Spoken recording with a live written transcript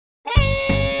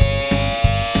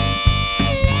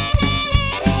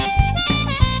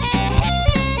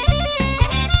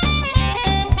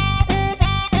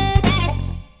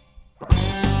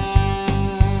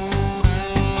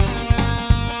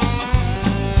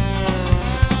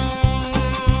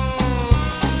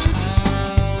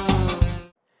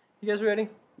guys ready?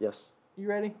 Yes. You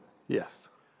ready? Yes.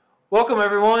 Welcome,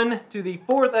 everyone, to the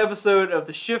 4th episode of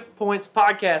the Shift Points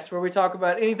podcast, where we talk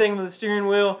about anything with the steering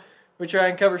wheel. We try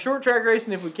and cover short track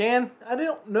racing if we can. I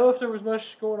don't know if there was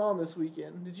much going on this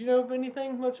weekend. Did you know of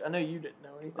anything much? I know you didn't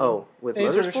know anything. Oh, with any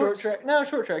motorsports? sort of short track? No,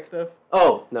 short track stuff.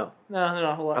 Oh, no. No, not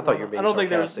a whole lot. I thought you were being I don't think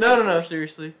there was. sarcastic No,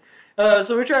 seriously.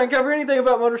 So we try and cover anything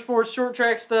about motorsports, short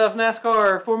track stuff,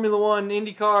 NASCAR, Formula One,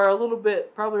 IndyCar, a little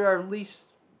bit. Probably our least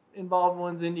involved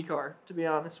one's IndyCar, to be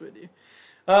honest with you.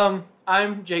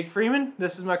 I'm Jake Freeman.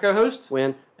 This is my co-host.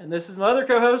 Wynn. And this is my other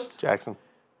co-host. Jackson.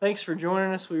 Thanks for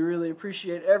joining us. We really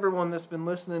appreciate everyone that's been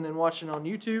listening and watching on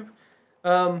YouTube.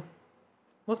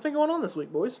 What's been going on this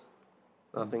week, boys?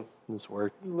 Nothing. Just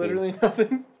work. Literally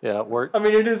nothing. Yeah, work. I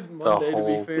mean, it is The Monday, to be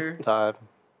whole fair. time.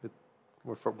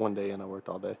 We're for one day and I worked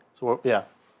all day. So, yeah.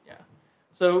 Yeah.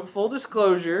 So, full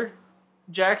disclosure,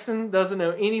 Jackson doesn't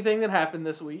know anything that happened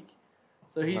this week.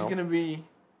 So, he's going to be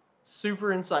super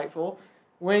insightful.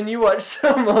 When you watched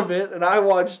some of it, and I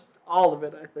watched all of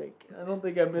it, I think. I don't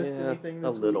think I missed anything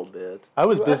this week. A little bit. I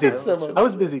was busy. I I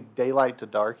was busy daylight to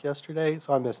dark yesterday,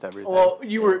 so I missed everything. Well,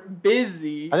 you were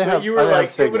busy, I didn't have, you were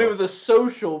but it was a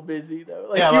social busy though.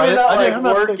 Like yeah, you were not like have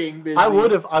working busy. I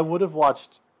would have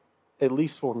watched at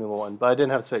least Formula One, but I didn't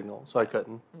have signal, so I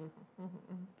couldn't.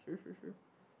 Sure.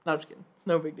 No, I'm just kidding. It's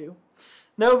no big deal.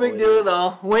 No big deal at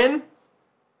all. Win.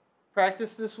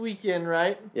 Practice this weekend,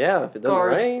 right? Yeah, if it doesn't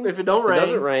rain. If it don't rain. If it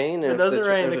doesn't rain. If it doesn't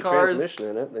rain, there's the a car transmission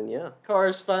in it, then yeah. Car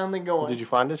is finally going. Did you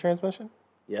find a transmission?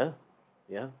 Yeah,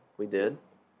 we did.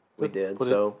 Put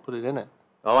it in it.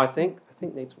 Oh, I think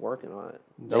Nate's working on it.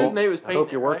 Nate was painting. I hope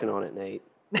you're working on it, Nate.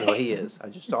 No, he is. I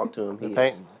just talked to him. He is.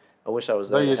 Painting. I wish I was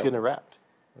I thought there. you were just getting it wrapped,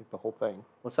 like the whole thing.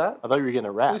 What's that? I thought you were getting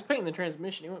it He wrapped. was painting the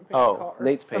transmission. He wasn't painting the car.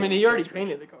 Nate's painting. I mean, he already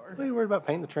painted the car. What are you worried about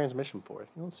painting the transmission for?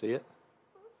 You don't see it.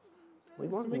 We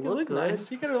want to make to it look good.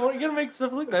 nice. You gotta make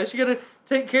stuff look nice. You gotta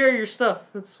take care of your stuff.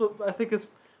 That's what I think is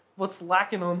what's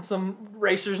lacking on some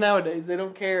racers nowadays. They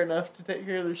don't care enough to take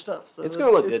care of their stuff. So it's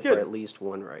gonna look good for at least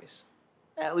one race.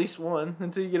 At least one,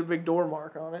 until you get a big door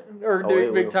mark on it, or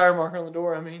it big will. tire mark on the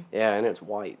door. I mean. Yeah, and it's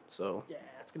white, so. Yeah,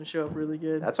 it's gonna show up really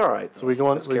good. That's all right. So we're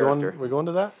going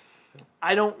to that.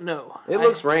 I don't know. It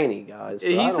looks rainy, guys. So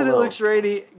he said it looks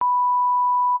rainy.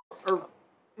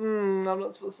 I'm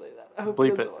not supposed to say that. I hope he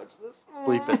doesn't watch this.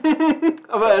 Bleep it.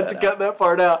 I'm gonna have to cut that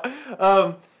part out.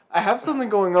 I have something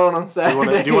going on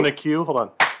Saturday. Do you want a cue? Hold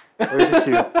on. There's a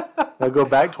cue. Now go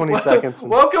back 20 seconds.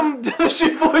 Welcome to the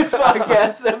Shift Points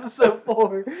podcast, episode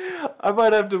 4. I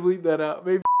might have to bleep that out.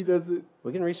 Maybe he does it.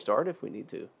 We can restart if we need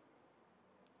to.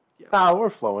 Nah,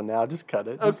 we're flowing now. Just cut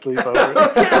it. Just Okay. bleep over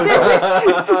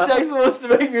it. Jackson wants to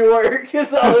make me work.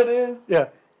 That's all it is. Yeah.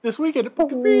 This weekend.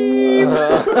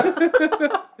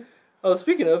 Oh,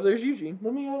 speaking of, there's Eugene.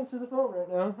 Let me answer the phone right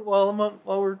now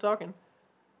while we're talking.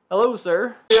 Hello,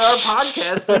 sir. We are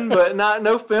podcasting, but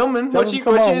no filming. What you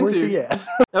into?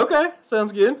 Okay,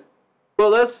 sounds good.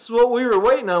 Well, that's what we were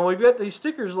waiting on. We've got these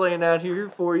stickers laying out here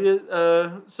for you,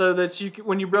 so that you can,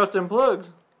 when you brought them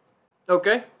plugs.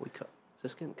 Okay. Is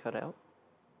this getting cut out?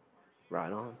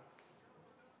 Right on.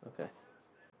 Okay.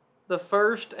 The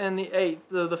 1st and the 8th.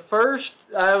 The 1st,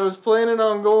 I was planning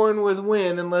on going with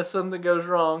Wynn unless something goes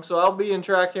wrong, so I'll be in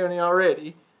Tri County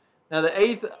already. Now the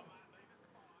 8th,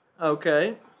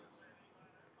 okay,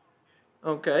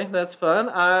 that's fine.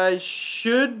 I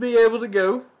should be able to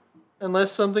go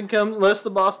unless the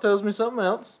boss tells me something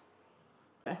else.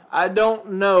 I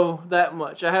don't know that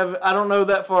much. I don't know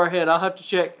that far ahead. I'll have to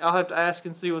check. I'll have to ask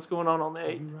and see what's going on the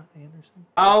 8th.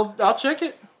 I'll check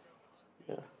it.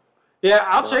 Yeah,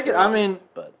 I'll check it.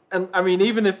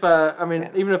 Even if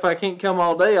I can't come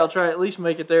all day, I'll try to at least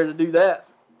make it there to do that.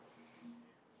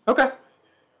 Okay.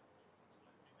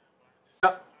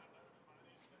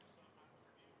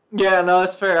 Yeah, no,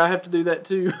 that's fair. I have to do that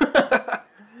too.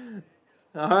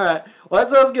 All right. Well, that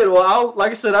sounds good. Well,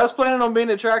 like I said, I was planning on being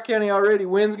at Tri County already.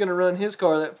 Wynn's going to run his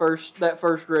car that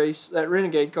first race, that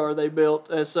Renegade car they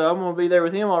built. So I'm going to be there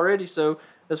with him already. So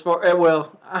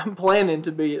I'm planning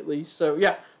to be at least. So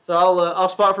yeah. So I'll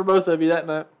spot for both of you that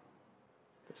night.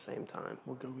 At the same time.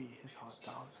 We'll go eat his hot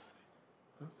dogs.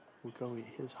 Huh? We'll go eat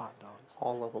his hot dogs.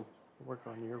 All of them. Work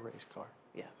on your race car.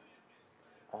 Yeah.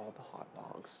 All the hot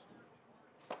dogs.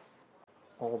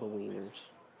 All the wieners.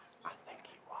 I think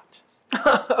he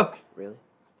watches. Okay. Really?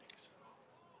 I think so.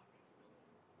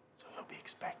 So he'll be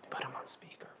expecting. Put him on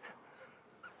speaker.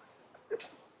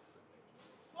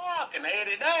 I can head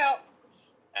it out.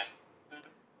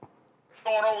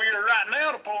 Going over here right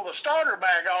now to pull the starter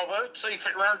bag off of it, see if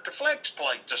it runs the flex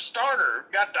plate. The starter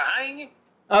got to hanging,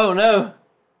 Oh no.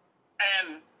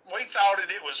 and we thought it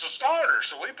was a starter,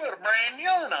 so we put a brand new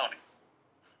one on it.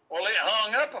 Well, it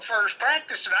hung up at first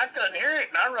practice, and I couldn't hear it,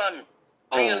 and I run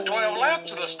 10, 12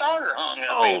 laps of the starter hung up.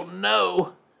 Oh,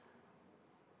 no.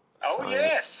 Oh, Science.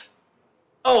 yes.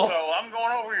 Oh. So I'm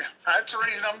going over here. That's the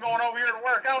reason I'm going over here to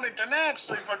work on it tonight to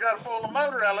see if I got to pull the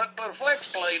motor out and put a flex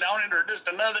plate on it or just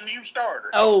another new starter.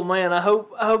 Oh, man, I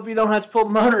hope you don't have to pull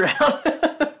the motor out.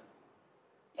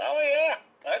 Oh, yeah.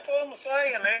 That's what I'm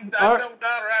saying. And I told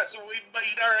daughter, I said, we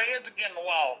beat our heads against the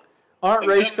wall. Aren't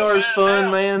race cars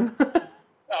fun, man?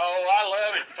 Oh, I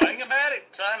love it. Thing about it,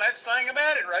 son. That's the thing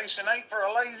about it. Racing ain't for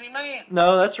a lazy man.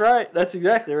 No, that's right. That's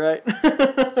exactly right.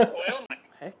 Well,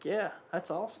 heck yeah,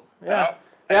 that's awesome. Yeah,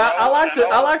 I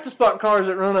like to spot cars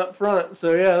that run up front.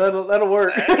 So yeah, that'll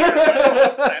work.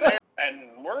 and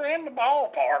we're in the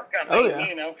ballpark. I mean,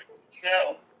 you know.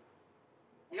 So,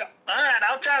 yeah. All right,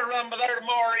 I'll try to run by there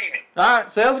tomorrow evening. All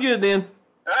right, sounds good then.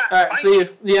 All right, see you.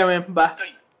 Yeah, man. Bye. See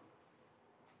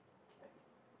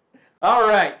you. All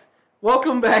right.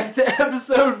 Welcome back to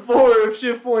episode 4 of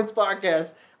Shift Points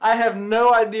Podcast. I have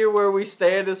no idea where we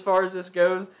stand as far as this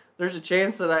goes. There's a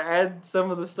chance that I add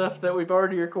some of the stuff that we've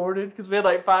already recorded because we had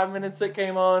like 5 minutes that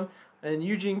came on and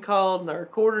Eugene called and I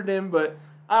recorded him, but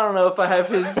I don't know if I have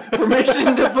his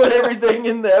permission to put everything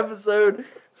in the episode.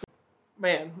 So,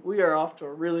 man, we are off to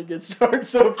a really good start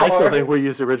so far. I still think we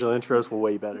used the original intros were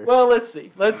way better. Well, let's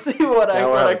see. Let's see what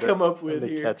I come up with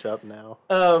here. Catch up now.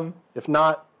 If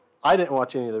not, I didn't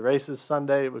watch any of the races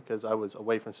Sunday because I was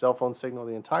away from cell phone signal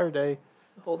the entire day.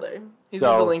 The whole day. He's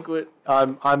a delinquent.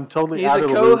 I'm totally He's out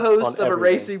of a the loop co-host on of a everything.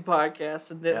 racing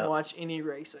podcast and didn't watch any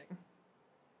racing.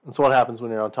 That's what happens when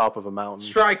you're on top of a mountain.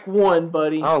 Strike one,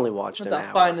 buddy. I only watched an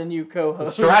hour. Find a new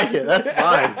co-host. Strike it. That's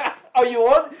fine. Oh, you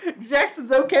want?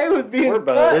 Jackson's okay with being cut.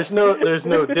 There's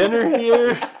no dinner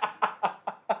here.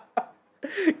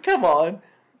 Come on.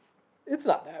 It's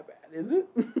not that bad, is it?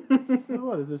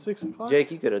 What is it? 6 o'clock?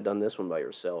 Jake, you could have done this one by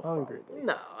yourself. Hungry. Probably.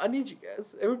 No, I need you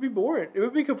guys. It would be boring. It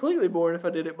would be completely boring if I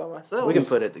did it by myself. We can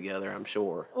put it together, I'm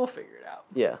sure. We'll figure it out.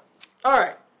 Yeah. All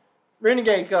right.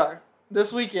 Renegade car.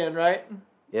 This weekend, right?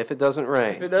 If it doesn't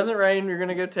rain. If it doesn't rain, you're going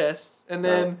to go test. And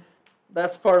then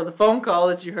that's part of the phone call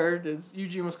that you heard is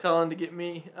Eugene was calling to get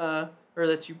me, or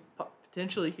that you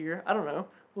potentially hear. I don't know.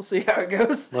 We'll see how it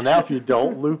goes. Well, now if you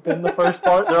don't loop in the first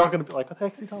part, they're all going to be like, what the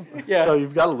heck's he talking about? Yeah. So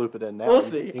you've got to loop it in now. We'll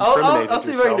see. I'll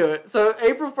see if I can do it. So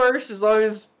April 1st, as long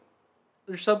as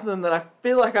there's something that I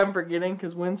feel like I'm forgetting,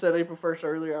 because Wynn said April 1st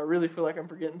earlier, I really feel like I'm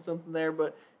forgetting something there.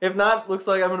 But if not, looks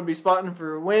like I'm going to be spotting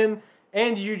for Wynn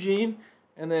and Eugene.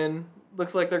 And then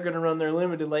looks like they're going to run their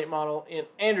limited late model in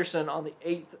Anderson on the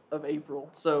 8th of April.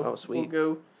 So sweet.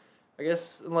 We'll go, I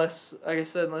guess, unless I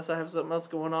have something else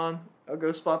going on, I'll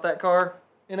go spot that car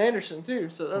in Anderson too.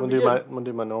 So that'll be good. I'm going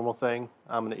to do my normal thing.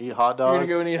 I'm going to eat hot dogs. You're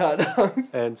going to go and eat hot dogs.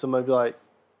 And somebody be like,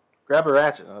 grab a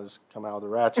ratchet. And I'll just come out with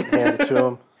a ratchet and hand it to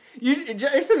him.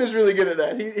 Jason is really good at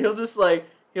that. He'll just like,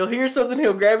 he'll hear something,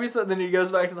 he'll grab you something, then he goes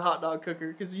back to the hot dog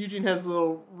cooker. Because Eugene has the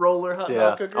little roller hot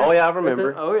dog cooker. Oh, yeah, I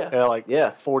remember.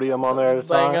 Yeah, 40 of them on there at a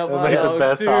time. Bang up They hot make the dogs,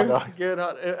 best too. hot dogs. Good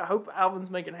I hope Alvin's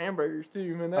making hamburgers,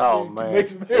 too. Man, Man.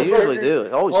 makes some They usually hamburgers. do.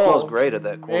 It always smells great at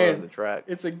that corner of the track.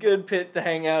 It's a good pit to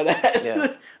hang out at.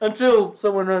 Yeah. Until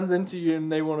someone runs into you and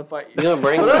they want to fight you. You gonna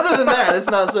bring? But other than that, it's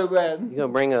not so bad. You gonna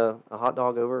bring a hot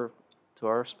dog over to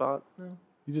our spot?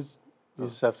 You just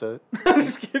have to I'm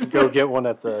just kidding. go get one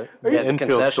at the infield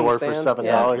concession store for stand? $7.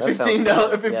 Yeah, that sounds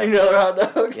 $15 good. $15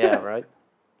 hot dog. Yeah, right.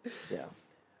 Yeah.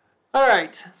 All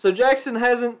right. So Jackson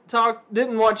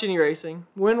didn't watch any racing.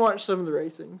 Wynn watched some of the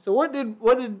racing. So what did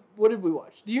we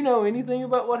watch? Do you know anything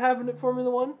about what happened at Formula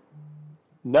One?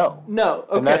 No. No.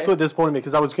 Okay. And that's what disappointed me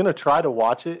because I was going to try to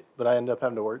watch it, but I ended up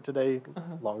having to work today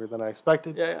longer than I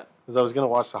expected. Yeah. Because I was going to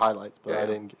watch the highlights, but Yeah. I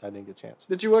didn't get a chance.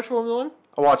 Did you watch Formula One?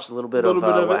 I watched a little bit of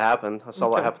what happened. I saw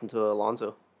what happened to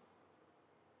Alonso.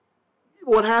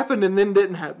 What happened and then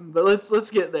didn't happen, but let's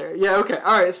get there. Yeah, okay.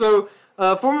 All right, so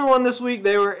Formula One this week,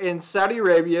 they were in Saudi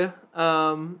Arabia.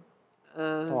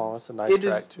 It's a nice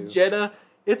track, too. Jeddah.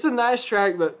 It's a nice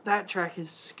track, but that track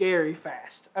is scary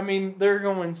fast. I mean, they're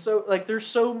going there's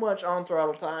so much on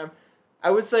throttle time. I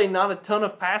would say not a ton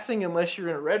of passing unless you're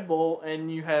in a Red Bull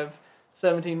and you have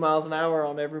 17 miles an hour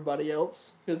on everybody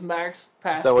else, because Max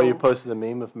passed. Is that why you posted the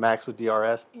meme of Max with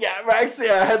DRS? Yeah, Max.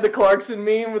 Yeah, I had the Clarkson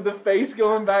meme with the face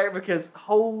going back because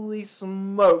holy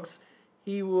smokes,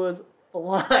 he was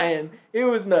flying. It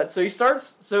was nuts.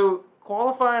 So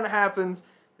qualifying happens.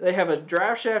 They have a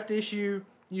drive shaft issue.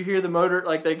 You hear the motor,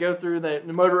 like they go through, the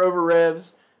motor over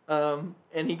revs, and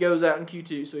he goes out in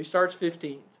Q2. So he starts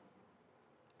 15th.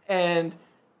 And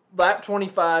lap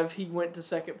 25, he went to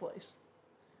second place.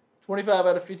 25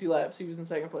 out of 50 laps, he was in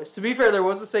second place. To be fair, there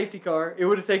was a safety car. It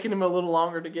would have taken him a little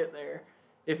longer to get there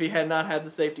if he had not had the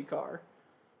safety car.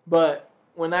 But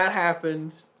when that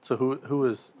happened, So who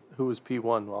was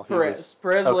P1 while he Perez. was?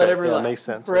 Perez led every lap. Makes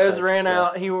sense. Perez ran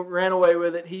out. He ran away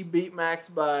with it. He beat Max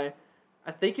by,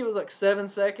 I think it was like 7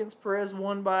 seconds. Perez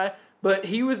won by, but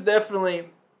he was definitely.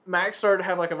 Max started to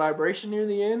have like a vibration near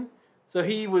the end, so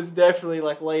he was definitely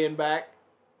like laying back,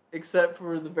 except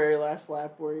for the very last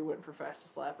lap where he went for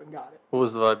fastest lap and got it. What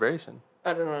was the vibration?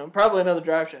 I don't know. Probably another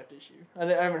drive shaft issue. I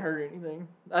haven't heard anything.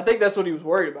 I think that's what he was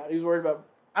worried about. He was worried about.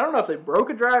 I don't know if they broke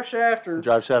a drive shaft or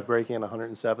Drive shaft breaking at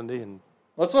 170 and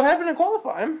that's what happened in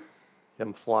qualifying.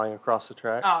 him flying across the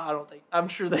track. I don't think. I'm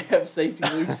sure they have safety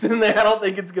loops in there. I don't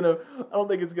think it's gonna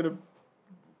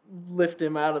lift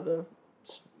him out of the.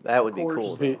 That would be course.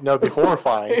 cool. It'd be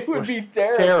horrifying. It would be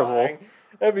terrible.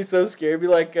 That'd be so scary. It'd be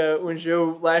like when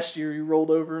Joe last year he rolled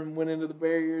over and went into the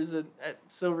barriers at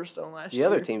Silverstone last year.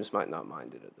 The other teams might not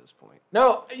mind it at this point.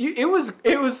 No, it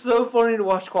was so funny to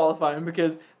watch qualifying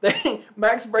because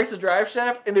Max breaks a drive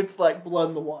shaft and it's like blood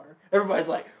in the water. Everybody's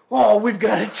like, "Oh, we've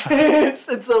got a chance!"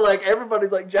 And so like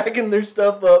everybody's like jacking their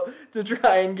stuff up to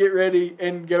try and get ready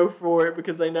and go for it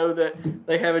because they know that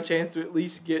they have a chance to at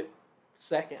least get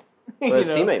second. But his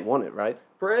teammate won it, right?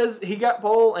 Perez, he got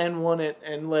pole and won it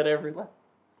and led every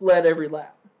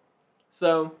lap.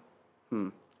 So,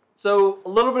 So a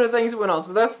little bit of things that went on.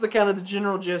 So that's the kind of the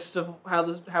general gist of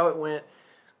how it went.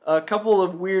 A couple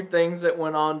of weird things that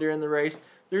went on during the race.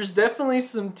 There's definitely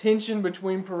some tension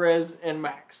between Perez and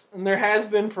Max, and there has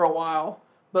been for a while,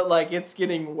 but like it's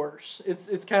getting worse.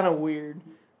 It's kind of weird.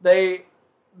 The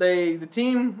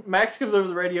team Max comes over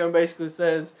the radio and basically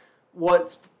says,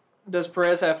 does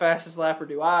Perez have fastest lap or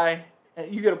do I?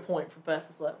 And you get a point for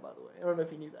fastest lap, by the way. I don't know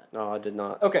if you knew that. No, I did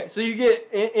not. Okay, so you get,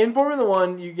 in Formula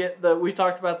 1, you get we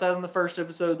talked about that in the first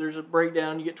episode, there's a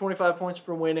breakdown. You get 25 points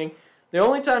for winning. The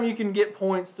only time you can get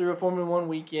points through a Formula 1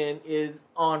 weekend is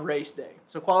on race day.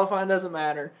 So qualifying doesn't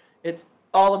matter. It's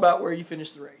all about where you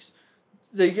finish the race.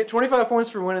 So you get 25 points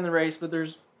for winning the race, but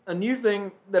there's a new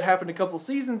thing that happened a couple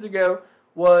seasons ago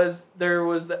there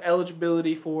was the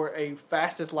eligibility for a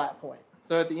fastest lap point.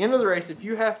 So at the end of the race, if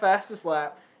you have fastest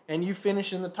lap and you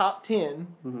finish in the top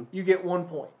 10, you get 1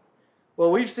 point.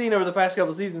 Well, we've seen over the past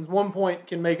couple seasons, 1 point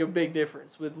can make a big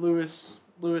difference. With Lewis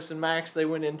and Max, they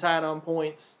went in tied on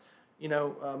points.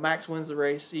 Max wins the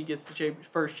race. He gets the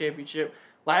first championship.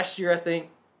 Last year, I think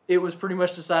it was pretty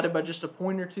much decided by just a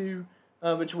point or two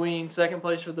between second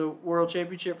place for the World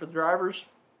Championship for the drivers.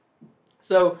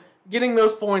 So getting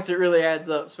those points, it really adds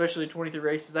up, especially 23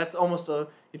 races. That's almost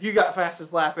if you got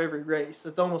fastest lap every race,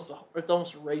 it's almost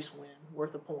a race win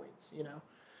worth of points,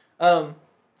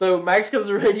 So Max comes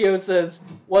to the radio and says,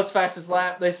 "What's fastest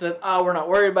lap?" They said, "We're not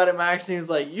worried about it, Max." And he was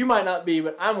like, "You might not be,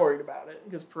 but I'm worried about it,"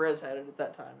 because Perez had it at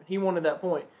that time, and he wanted that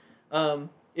point.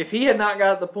 If he had not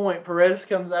got the point, Perez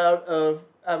comes out of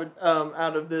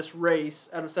this race,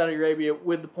 out of Saudi Arabia,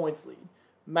 with the points lead.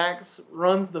 Max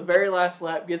runs the very last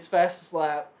lap, gets fastest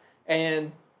lap,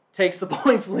 and takes the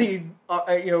points lead.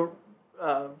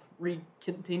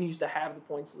 Continues to have the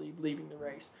points lead, leaving the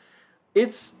race.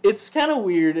 It's kind of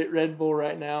weird at Red Bull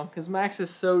right now because Max is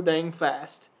so dang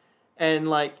fast, and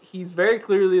like he's very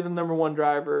clearly the number one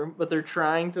driver, but they're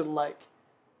trying to let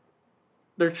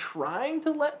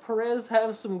Perez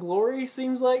have some glory.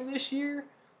 Seems like this year,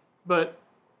 but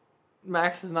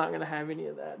Max is not going to have any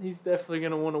of that. He's definitely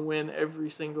going to want to win every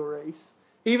single race.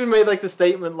 He even made like the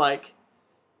statement like,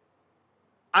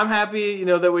 "I'm happy,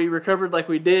 that we recovered like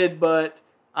we did, but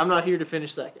I'm not here to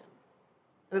finish second."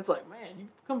 And it's like, man, you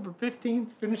come from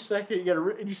 15th, finish second,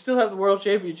 you still have the world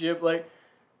championship. Like,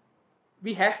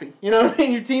 be happy. Your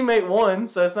teammate won,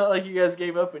 so it's not like you guys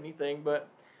gave up anything. But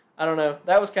I don't know.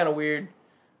 That was kind of weird.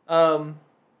 The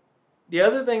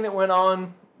other thing that went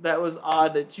on that was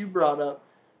odd that you brought up.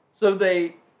 So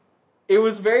it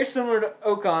was very similar to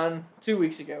Ocon 2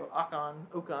 weeks ago.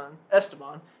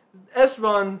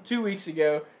 Esteban 2 weeks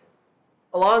ago.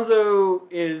 Alonso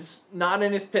is not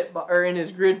in his in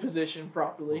his grid position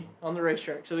properly on the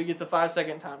racetrack, so he gets a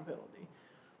 5-second time penalty.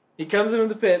 He comes into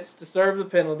the pits to serve the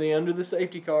penalty under the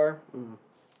safety car.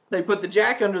 They put the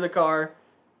jack under the car,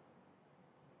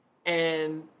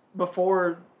 and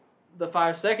before the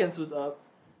 5 seconds was up,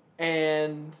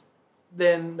 and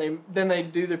then they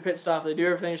do their pit stop. They do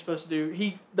everything they're supposed to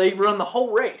do. They run the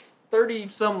whole race,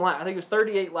 30-some laps. I think it was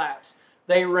 38 laps.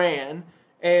 They ran,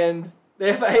 and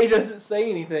the FIA doesn't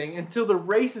say anything until the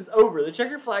race is over. The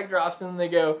checker flag drops, and they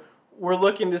go, "We're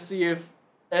looking to see if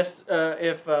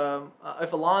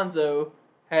Alonso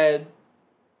had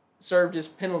served his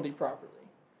penalty properly."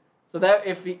 So that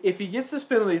if he gets this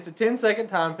penalty, it's a 10-second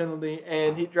time penalty,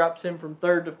 and he drops him from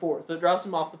 3rd to 4th. So it drops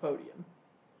him off the podium.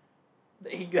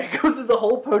 They go through the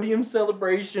whole podium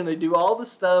celebration. They do all the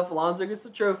stuff. Alonso gets the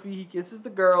trophy. He kisses the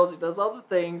girls. He does all the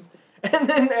things. And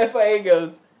then FIA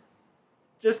goes,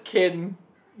 just kidding.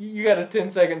 You got a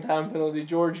 10-second time penalty.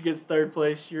 George gets third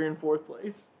place. You're in fourth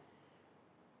place.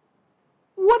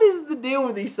 What is the deal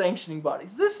with these sanctioning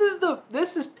bodies? This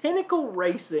is Pinnacle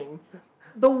Racing,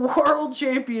 the World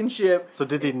Championship. So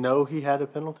did he know he had a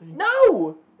penalty?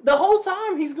 No! The whole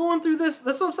time he's going through this.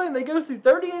 That's what I'm saying. They go through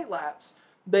 38 laps.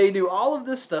 They do all of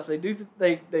this stuff.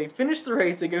 They finish the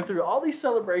race. They go through all these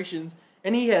celebrations,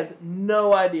 and he has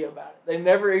no idea about it. They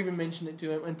never even mentioned it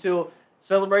to him until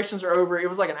celebrations are over. It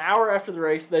was like an hour after the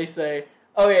race. They say,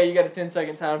 "Oh yeah, you got a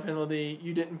 10-second time penalty.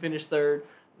 You didn't finish third."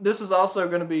 This was also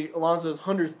going to be Alonso's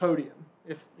 100th podium.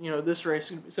 If this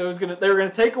race, so they were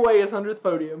going to take away his 100th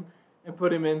podium and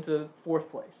put him into fourth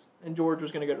place, and George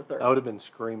was going to go to third. I would have been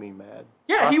screaming mad.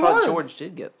 Yeah, I he thought was. George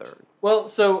did get third. Well,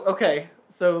 so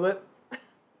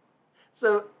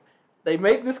they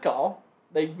make this call.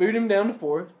 They boot him down to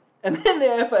fourth, and then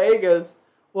the FIA goes,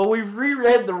 "Well, we've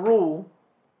reread the rule,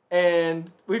 and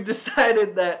we've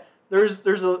decided that there's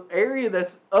an area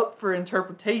that's up for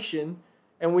interpretation,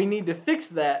 and we need to fix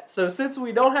that. So since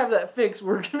we don't have that fixed,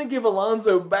 we're going to give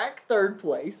Alonso back third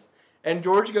place, and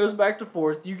George goes back to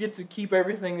fourth. You get to keep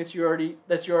everything that you already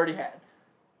had."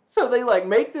 So they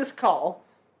make this call,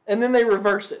 and then they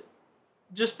reverse it,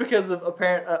 just because of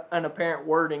an apparent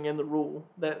wording in the rule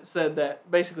that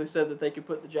basically said that they could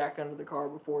put the jack under the car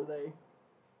before the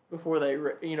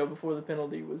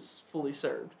penalty was fully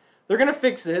served. They're going to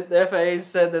fix it. The FIA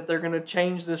said that they're going to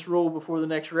change this rule before the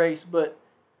next race, but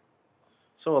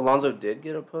So Alonso did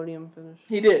get a podium finish?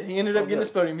 he did. He ended up getting good. his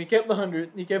podium. He kept the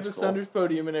 100. He kept That's his cool. 100th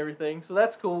podium and everything. So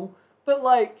that's cool. But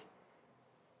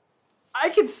I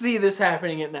could see this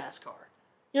happening at NASCAR.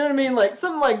 You know what I mean?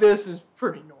 Something like this is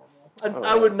pretty normal.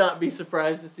 I would not be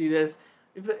surprised to see this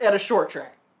at a short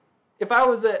track. If I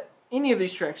was at any of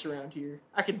these tracks around here,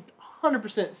 I could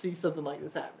 100% see something like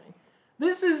this happening.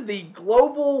 This is the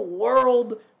global,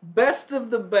 world, best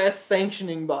of the best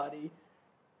sanctioning body,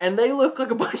 and they look like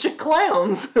a bunch of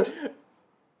clowns.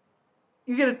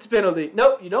 You get a penalty.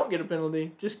 Nope, you don't get a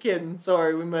penalty. Just kidding.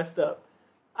 Sorry, we messed up.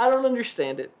 I don't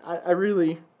understand it. I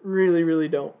really, really, really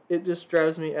don't. It just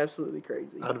drives me absolutely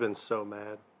crazy. I'd have been so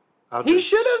mad. He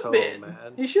should have been.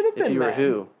 Mad. He should have been If you mad. were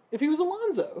who? If he was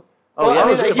Alonso. Oh,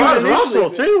 yeah. If I was Russell,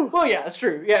 too. Well, yeah, it's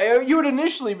true. Yeah, you would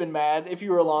initially been mad if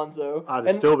you were Alonso. I'd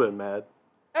have still been mad.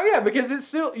 Oh yeah, because it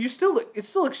still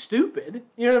looks stupid.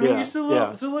 You know what I mean? Yeah,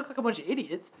 You still look like a bunch of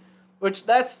idiots. Which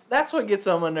that's what gets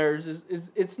on my nerves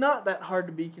is it's not that hard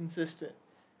to be consistent.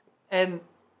 And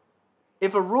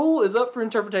if a rule is up for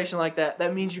interpretation like that,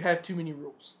 that means you have too many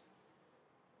rules.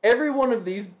 Every one of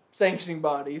these sanctioning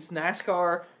bodies,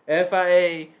 NASCAR,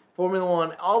 FIA, Formula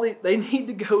One, they need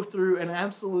to go through and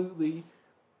absolutely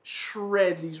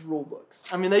shred these rule books.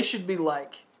 I mean, they should be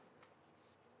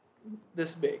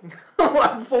this big.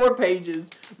 4 pages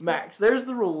max. There's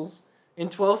the rules in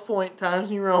 12-point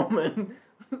Times New Roman.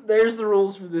 There's the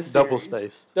rules for this Double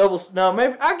series. spaced. No,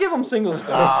 maybe I'll give them single space.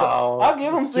 Oh, I'll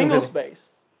give them it's too single many. space.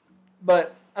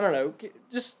 But I don't know.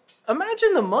 Just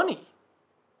imagine the money.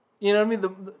 You know what I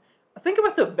mean? Think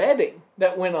about the betting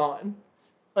that went on,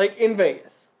 in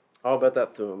Vegas. I'll bet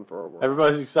that threw him for a whirl.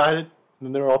 Everybody's excited, and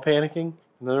then they're all panicking, and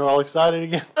then they're all excited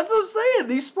again. That's what I'm saying.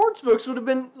 These sports books would have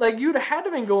been you'd have had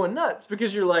to been going nuts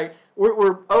because you're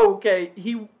okay.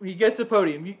 He gets a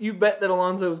podium. You bet that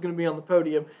Alonso was going to be on the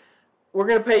podium. We're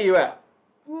going to pay you out.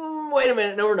 Wait a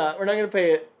minute. No, we're not. We're not going to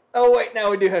pay it. Oh wait, now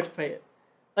we do have to pay it.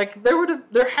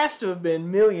 There has to have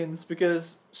been millions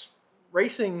because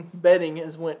racing betting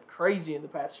has went crazy in the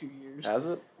past few years. Has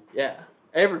it? Yeah,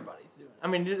 everybody's doing it. I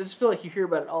mean, I just feel like you hear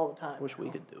about it all the time. Wish we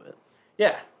could do it.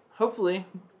 Yeah, hopefully,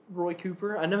 Roy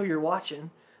Cooper. I know you're watching.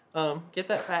 Get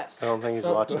that fast. I don't think he's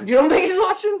watching. You don't think he's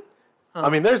watching? I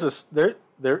mean, there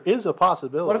is a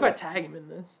possibility. What if I tag him in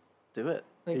this? Do it.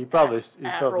 He probably.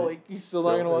 Roy, you still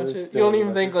not gonna watch it? You still don't gonna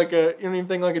even think watch you don't even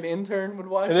think an intern would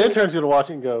watch An it? intern's gonna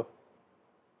watch it and go,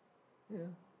 Yeah.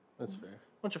 "That's fair."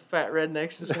 Bunch of fat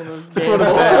rednecks just want to bet. gamble.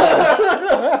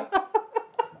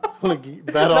 Just want to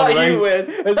bet Not on you, race.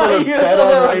 Wynn. I just Not want to you. bet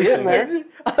Someone on else racing. in there.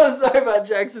 I'm sorry about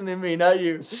Jackson and me, not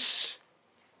you.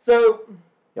 So,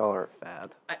 Y'all are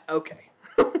fat. okay.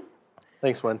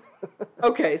 Thanks, Wynn.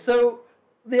 Okay, so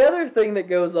the other thing that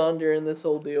goes on during this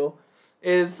whole deal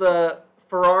is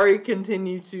Ferrari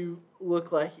continue to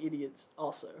look like idiots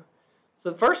also.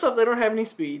 So first off, they don't have any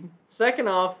speed. Second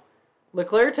off,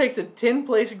 Leclerc takes a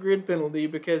 10-place grid penalty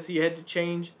because he had to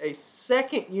change a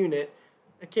second unit.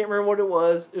 I can't remember what it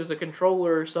was. It was a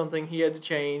controller or something he had to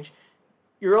change.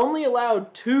 You're only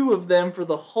allowed 2 of them for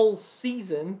the whole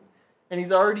season, and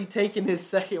he's already taken his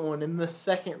second one in the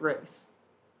second race.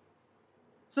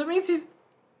 So it means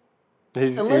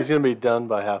He's going to be done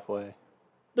by halfway.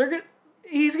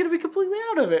 He's going to be completely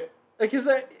out of it. Like,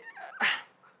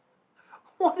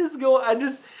 what is going?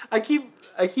 I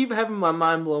keep having my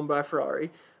mind blown by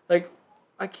Ferrari. Like,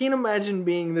 I can't imagine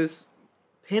being this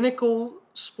pinnacle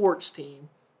sports team,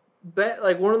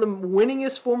 like one of the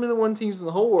winningest Formula One teams in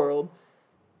the whole world,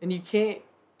 and you can't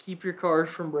keep your cars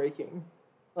from breaking,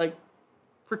 like,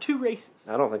 for 2 races.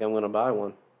 I don't think I'm going to buy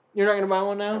one. You're not going to buy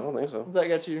one now? I don't think so. That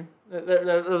got you?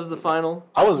 That was the final?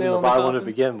 I wasn't going to buy one to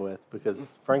begin with because,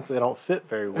 frankly, they don't fit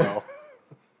very well.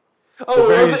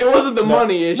 It wasn't the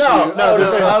money issue.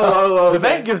 No. The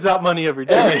bank gives out money every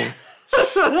day.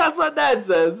 That's what Dad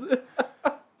says.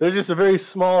 They're just a very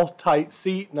small, tight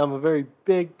seat, and I'm a very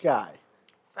big guy.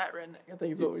 Fat redneck, I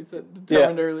think is what we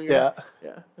determined earlier.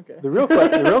 Yeah. Okay. The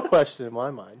real question in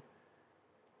my mind: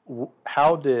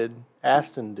 how did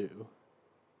Aston do?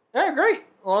 Yeah, great.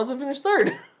 Alonso finished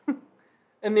 3rd.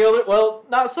 And the other,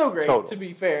 not so great, to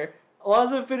be fair.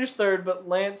 Alonso finished 3rd, but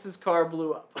Lance's car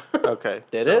blew up. Okay.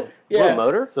 Did it? Yeah. Blew a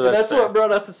motor? So that's what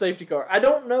brought out the safety car. I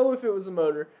don't know if it was a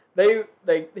motor.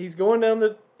 He's going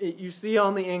down you see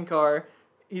on the in-car,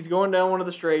 he's going down one of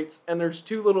the straights, and there's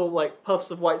 2 little, like,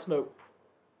 puffs of white smoke.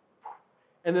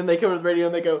 And then they come to the radio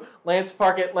and they go, Lance,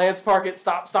 park it,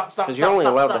 stop. Because you're only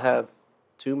allowed to have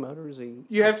 2 motors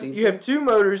you have 2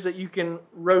 motors that you can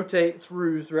rotate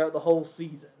throughout the whole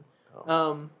season.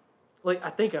 Oh. I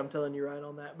think I'm telling you right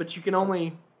on that, but you can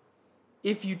only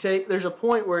there's a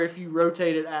point where if you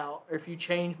rotate it out or if you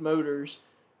change motors,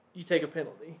 you take a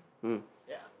penalty.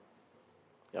 Yeah.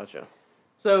 Gotcha.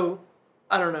 So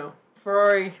I don't know.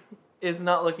 Ferrari is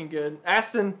not looking good.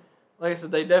 Aston, like I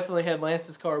said, they definitely had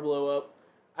Lance's car blow up.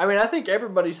 I mean, I think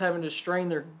everybody's having to strain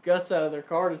their guts out of their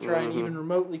car to try and even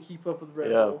remotely keep up with Red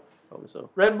Bull. Probably so.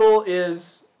 Red Bull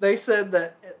they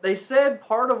said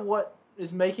part of what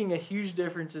is making a huge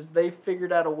difference is they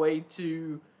figured out a way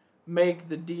to make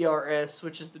the DRS,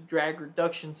 which is the drag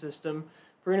reduction system.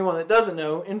 For anyone that doesn't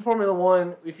know, in Formula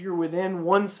One, if you're within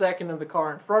 1 second of the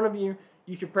car in front of you,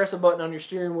 you can press a button on your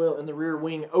steering wheel and the rear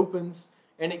wing opens,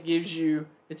 and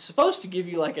it's supposed to give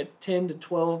you like a 10 to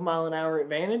 12 mile an hour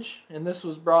advantage, and this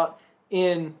was brought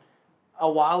in a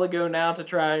while ago now to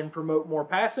try and promote more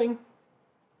passing.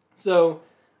 So,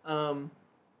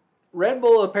 Red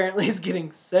Bull apparently is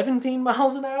getting 17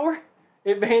 miles an hour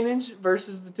advantage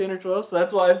versus the 10 or 12, so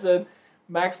that's why I said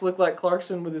Max looked like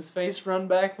Clarkson with his face run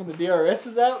back when the DRS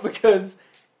is out, because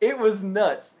it was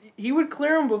nuts. He would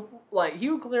clear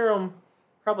them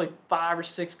probably 5 or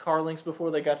 6 car lengths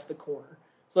before they got to the corner.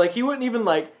 So, like, he wouldn't even,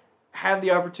 like, have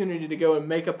the opportunity to go and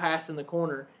make a pass in the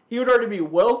corner. He would already be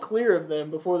well clear of them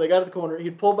before they got to the corner.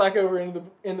 He'd pull back over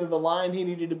into the line he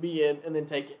needed to be in and then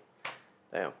take it.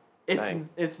 Damn.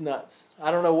 It's nuts.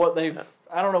 I don't know what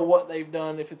they've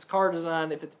done, if it's car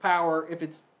design, if it's power, if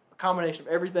it's a combination of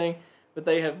everything, but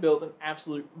they have built an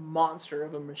absolute monster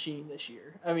of a machine this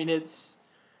year. I mean,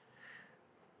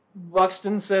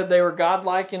 Buxton said they were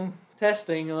godlike in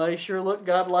testing. They sure look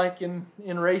godlike in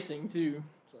racing too.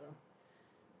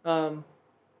 So,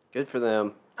 good for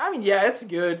them. I mean, yeah, it's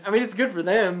good. I mean, it's good for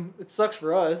them. It sucks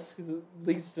for us because it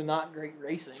leads to not great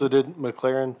racing. So did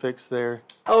McLaren fix their?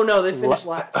 Oh no, they finished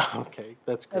last. Okay,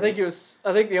 that's great.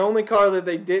 I think the only car that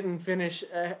they didn't finish,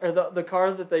 or the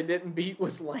car that they didn't beat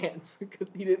was Lance because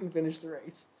he didn't finish the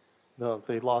race. No, if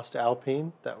they lost to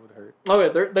Alpine, that would hurt. Oh yeah,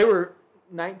 they were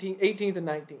 18th and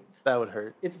 19th. That would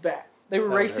hurt. It's bad. They were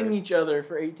racing each other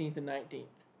for 18th and 19th.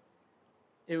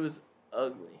 It was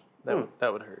ugly.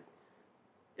 That would hurt.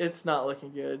 It's not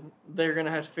looking good. They're going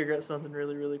to have to figure out something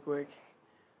really, really quick.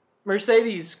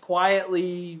 Mercedes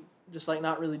quietly just like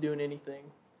not really doing anything.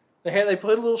 They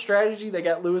played a little strategy. They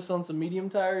got Lewis on some medium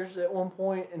tires at one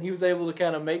point, and he was able to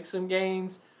kind of make some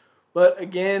gains. But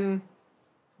again,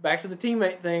 back to the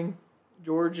teammate thing.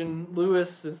 George and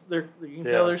Lewis, you can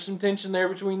tell there's some tension there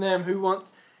between them.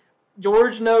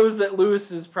 George knows that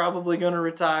Lewis is probably going to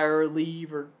retire or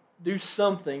leave or do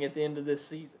something at the end of this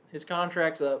season. His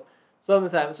contract's up.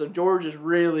 Something's happened. So George is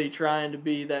really trying to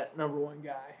be that number one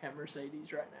guy at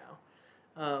Mercedes right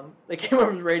now. They came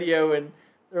over the radio and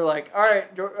they're like, all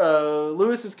right,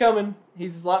 Lewis is coming.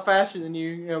 He's a lot faster than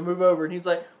you. Move over. And he's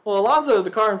like, well, Alonso, the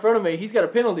car in front of me, he's got a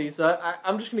penalty, so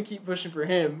I'm just going to keep pushing for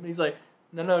him. And he's like,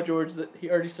 no, George, he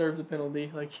already served the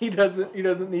penalty. Like, he doesn't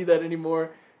need that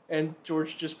anymore. And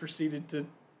George just proceeded to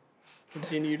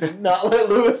continue to not let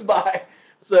Lewis by.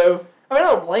 So, I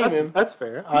don't blame him. That's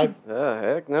fair.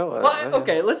 Heck no. Well,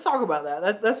 okay, let's talk about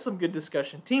that. That's some good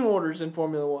discussion. Team orders in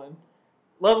Formula One.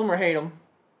 Love them or hate them?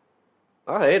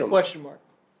 I hate them. Question mark.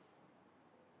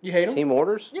 You hate them? Team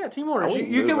orders? Yeah, team orders. wouldn't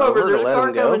You move come over. over There's to a let car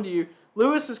him go. coming to you.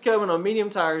 Lewis is coming on medium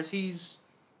tires. He's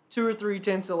 2 or 3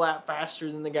 tenths a lap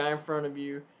faster than the guy in front of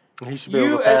you. He should be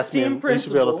able to pass me. He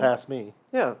should be able to pass me.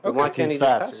 Yeah, then Okay. why can't he He's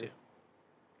just pass faster. you?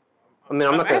 I mean,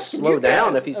 I'm not going to asking slow you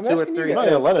down guys. if he's I'm 2 or asking you 3 guys.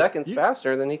 Yeah, seconds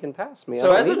faster, then he can pass me.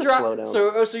 So I as don't a need to slow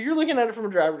down. so you're looking at it from a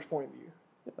driver's point of view,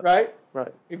 right?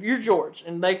 Right. If you're George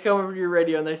and they come over to your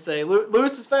radio and they say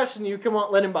Lewis is faster than you, come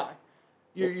on, let him by.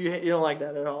 You don't like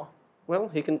that at all. Well,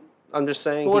 he can. I'm just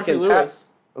saying But what he if can you're pass.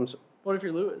 Lewis? What if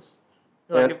you're Lewis?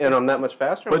 You're like, And I'm that much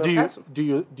faster. But I'm gonna pass him.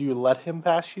 do you let him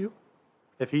pass you?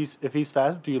 If he's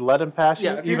fast, do you let him pass you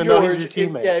if you're even George, though he's your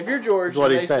teammate? if you're George is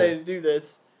what and he's they say saying. to do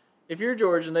this, if you're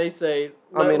George and they say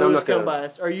I let mean, I'm Lewis not come gonna- by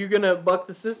us, are you gonna buck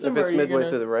the system? If it's or are you midway gonna...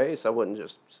 through the race, I wouldn't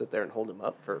just sit there and hold him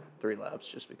up for 3 laps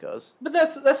just because. But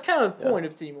that's kind of the point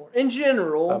of teamwork. In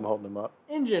general, I'm holding him up.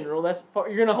 that's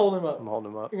you're gonna hold him up. I'm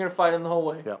holding him up. You're gonna fight him the whole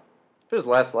way. Yeah. If it was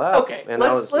last lap, Okay, and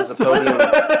I was let's the podium.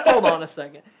 hold on a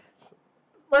second.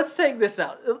 Let's take this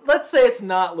out. Let's say it's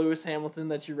not Lewis Hamilton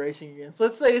that you're racing against.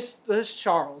 Let's say it's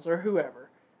Charles or whoever.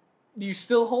 Do you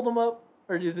still hold him up,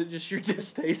 or is it just your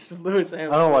distaste of Lewis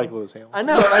Hamilton? I don't like Lewis Hamilton. I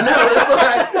know.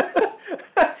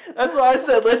 That's why I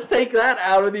said let's take that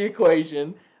out of the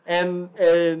equation. And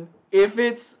if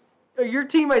it's your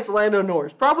teammate's Lando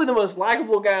Norris, probably the most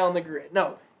likable guy on the grid.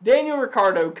 No, Daniel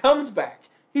Ricciardo comes back.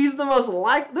 He's the most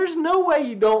There's no way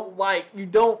you don't.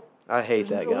 I hate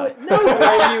that guy. No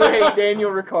way you hate Daniel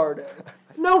Ricciardo.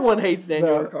 No one hates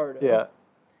Daniel Ricciardo. Yeah.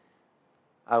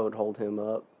 I would hold him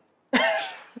up.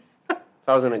 If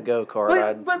I was in a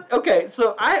go-kart, But okay,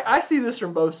 so I see this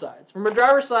from both sides. From a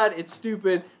driver's side, it's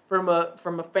stupid. From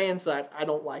a fan side, I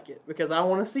don't like it because I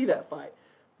want to see that fight.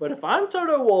 But if I'm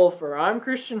Toto Wolff or I'm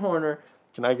Christian Horner,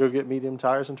 Can I go get medium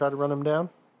tires and try to run him down?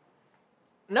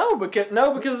 no,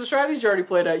 because the strategy's already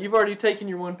played out. You've already taken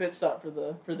your 1 pit stop for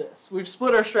this. We've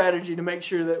split our strategy to make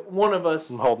sure that one of us.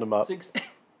 I'm holding him up.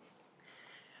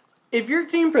 If you're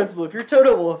team principal, if you're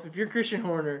Toto Wolff, if you're Christian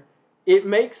Horner, it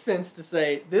makes sense to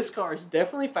say this car is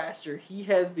definitely faster. He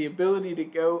has the ability to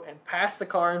go and pass the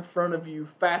car in front of you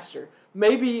faster.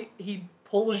 Maybe he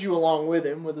pulls you along with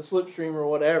him with a slipstream or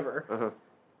whatever. Uh-huh.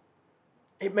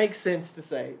 It makes sense to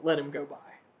say, let him go by.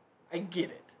 I get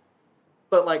it.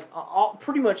 But like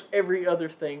pretty much every other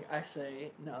thing I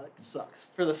say, no, it sucks.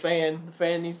 For the fan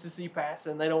needs to see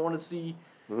passing. They don't want to see,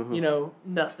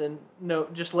 nothing. No,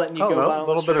 just letting you go by. A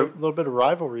little bit of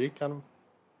rivalry, kind of.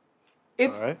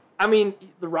 It's. All right. I mean,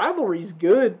 the rivalry's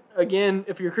good. Again,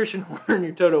 if you're Christian Horner and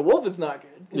you're Toto Wolff, it's not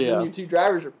good. Because then your two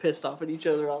drivers are pissed off at each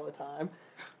other all the time.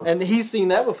 And he's seen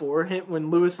that before.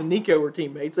 When Lewis and Nico were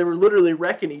teammates, they were literally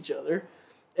wrecking each other,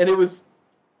 and it was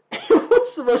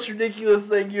the most ridiculous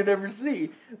thing you'd ever see.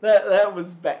 That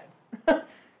was bad.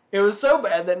 It was so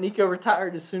bad that Nico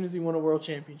retired as soon as he won a world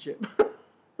championship.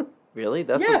 Really?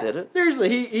 That's what did it?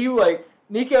 Seriously, he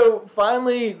Nico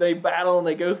finally, they battle and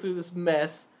they go through this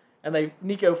mess, and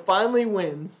Nico finally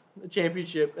wins the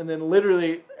championship, and then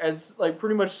literally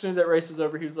pretty much as soon as that race was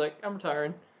over, he was like, I'm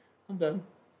retiring. I'm done.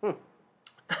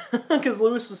 Because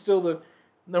Lewis was still the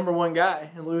number one guy,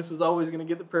 and Lewis was always going to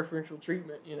get the preferential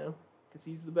treatment, because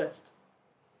he's the best.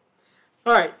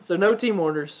 All right, so no team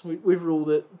orders. We've ruled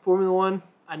it. Formula One,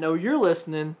 I know you're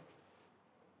listening.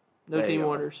 No team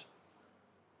orders.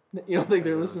 You don't think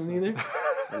they're listening either?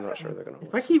 I'm not sure they're going to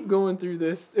If I keep going through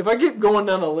this, if I keep going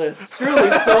down a list,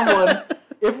 surely someone,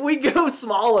 if we go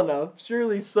small enough,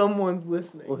 surely someone's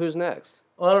listening. Well, who's next?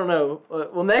 Well, I don't know.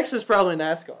 Well, next is probably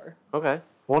NASCAR. Okay.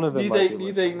 One of them. Do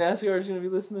you think NASCAR is going to be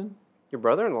listening? Your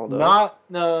brother-in-law does.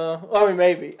 No. I mean,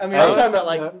 maybe. I mean, I'm talking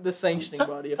about the sanctioning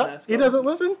body of NASCAR. He doesn't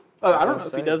listen? Oh, I don't know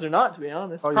if he does or not, to be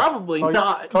honest. Probably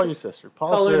not. Call your sister.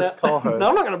 Pause this. Call her. No,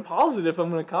 I'm not going to pause it if I'm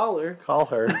going to call her. Call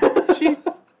her.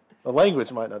 The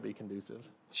language might not be conducive.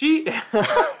 She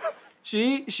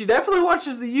definitely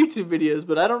watches the YouTube videos,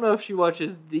 but I don't know if she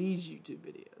watches these YouTube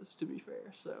videos, to be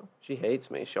fair. So she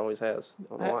hates me. She always has. I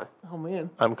don't know why. Oh,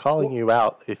 man. I'm calling you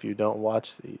out if you don't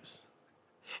watch these.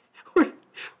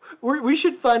 We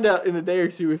should find out in a day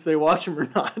or two if they watch them or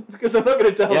not, because I'm not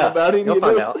going to tell them about it. You'll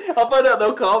find out. I'll find out.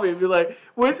 They'll call me and be like,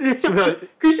 "What?" Chrissy's going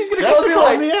to call me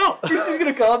like, Chrissy's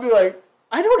going to call me like,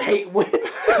 "I don't hate Wynn."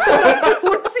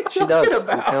 What is he She talking does.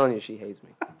 about? I'm telling you, she hates me.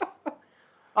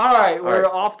 All right, we're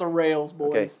off the rails, boys.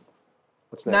 Okay.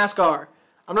 What's next? NASCAR.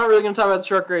 I'm not really going to talk about the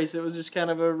truck race. It was just kind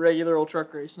of a regular old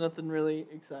truck race. Nothing really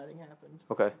exciting happened.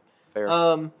 Okay. Fair.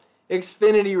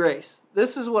 Xfinity race.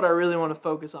 This is what I really want to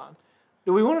focus on.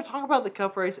 Do we want to talk about the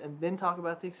Cup race and then talk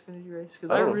about the Xfinity race?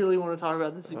 Because I really want to talk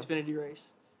about this Xfinity race.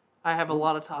 I have a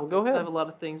lot of topics. Go ahead. I have a lot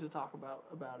of things to talk about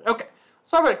it. Okay,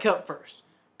 let's talk about Cup first.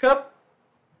 Cup.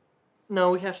 No,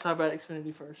 we have to talk about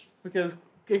Xfinity first because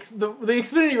the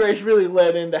Xfinity race really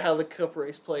led into how the Cup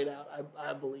race played out,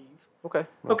 I believe. Okay.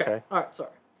 Okay. All right. Sorry.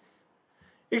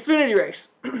 Xfinity race.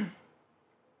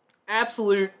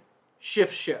 Absolute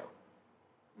shift show.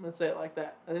 I'm gonna say it like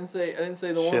that. I didn't say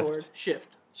the one word. Shift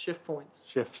points.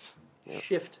 Yep.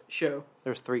 Shift show.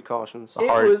 There's 3 cautions. It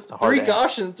was 3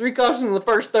 cautions. 3 cautions in the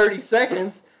first 30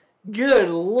 seconds. Good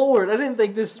Lord. I didn't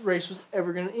think this race was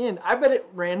ever going to end. I bet it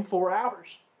ran 4 hours.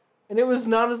 And it was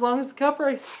not as long as the Cup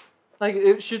race. Like,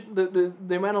 it should.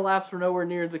 The amount of laps were nowhere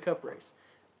near the Cup race.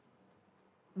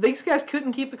 These guys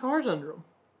couldn't keep the cars under them.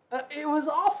 It was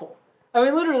awful. I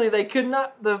mean, literally, they could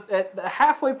not. At the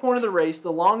halfway point of the race,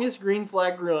 the longest green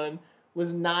flag run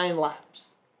was 9 laps.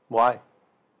 Why?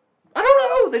 I don't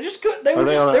know. They just couldn't. They were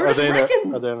just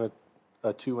wrecking. Are they on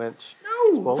a 2-inch?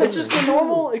 No, it's just the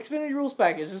normal Xfinity rules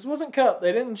package. This wasn't Cup.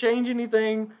 They didn't change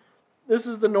anything. This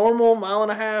is the normal 1.5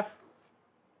 mile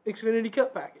Xfinity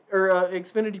Cup package or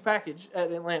Xfinity package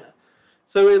at Atlanta.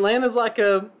 So Atlanta's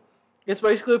it's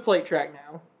basically a plate track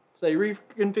now. So they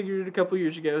reconfigured it a couple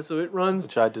years ago, so it runs.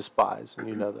 Which I despise, and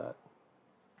you know that.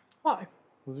 Why?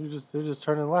 Because they're just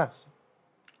turning laps.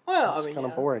 Well, it's kind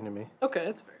of boring to me. Okay,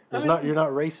 that's fair. You're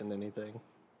not racing anything.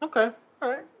 Okay, all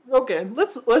right, okay.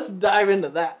 Let's dive into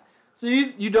that. So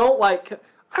you don't like?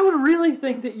 I would really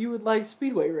think that you would like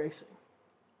speedway racing.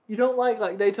 You don't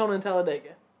like Daytona and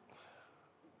Talladega.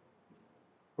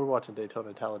 We're watching Daytona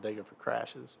and Talladega for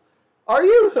crashes. Are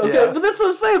you? Okay, Yeah. but that's what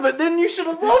I'm saying. But then you should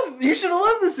have loved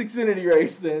this Xfinity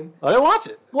race then. I didn't watch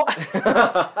it. What?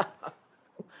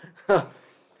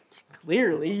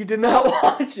 Clearly, you did not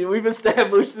watch it. We've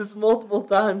established this multiple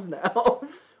times now.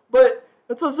 But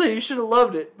that's what I'm saying. You should have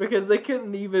loved it because they could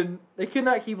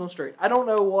not keep them straight. I don't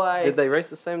know why. Did they race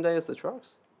the same day as the trucks?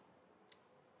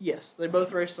 Yes, they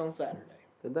both raced on Saturday.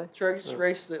 Did they? Trucks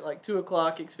raced at 2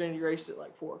 o'clock. Xfinity raced at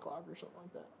 4 o'clock or something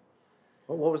like that.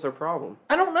 Well, what was their problem?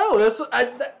 I don't know.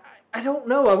 I don't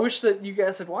know. I wish that you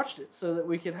guys had watched it so that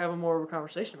we could have more of a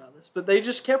conversation about this. But they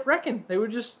just kept wrecking. They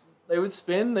would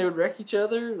spin. They would wreck each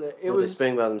other. Were they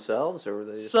spinning by themselves, or were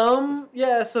they? Some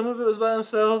of it was by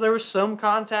themselves. There was some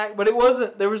contact, but it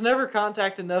wasn't. There was never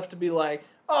contact enough to be like,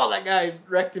 oh, that guy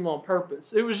wrecked him on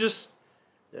purpose. It was just,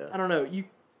 I don't know.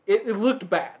 It looked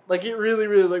bad. Like it really,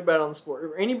 really looked bad on the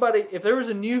sport. If there was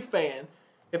a new fan.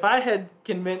 If I had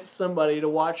convinced somebody to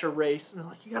watch a race, and they're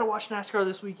like, you got to watch NASCAR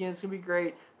this weekend, it's going to be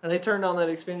great, and they turned on that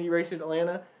Xfinity race in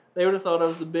Atlanta, they would have thought I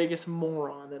was the biggest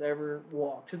moron that ever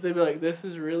walked. Because they'd be like, this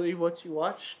is really what you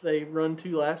watch? They run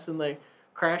 2 laps and they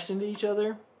crash into each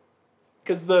other?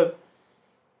 Because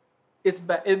it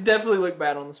definitely looked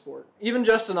bad on the sport. Even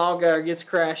Justin Allgaier gets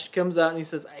crashed, comes out and he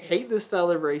says, I hate this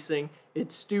style of racing.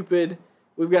 It's stupid.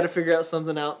 We've got to figure out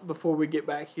something out before we get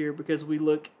back here because we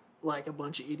look like a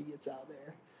bunch of idiots out there.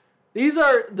 These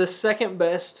are the second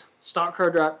best stock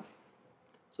car drive,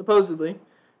 supposedly,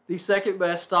 the second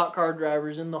best stock car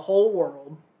drivers in the whole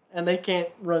world, and they can't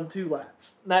run 2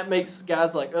 laps. And that makes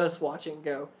guys like us watching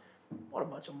go, what a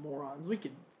bunch of morons. We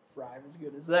could drive as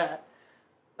good as that.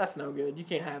 That's no good. You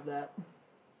can't have that.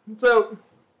 So,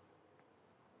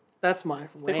 that's my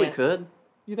rant. I think we could.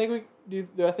 You think do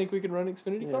I think we could run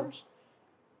Xfinity cars?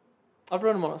 I've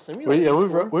run them on a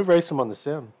simulator. We've raced them on the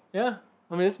sim. Yeah.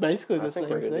 I mean, it's basically the same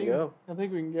thing. I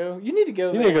think we can go. You need to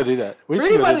go. You need to go do that. For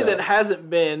anybody that hasn't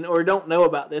been or don't know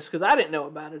about this, because I didn't know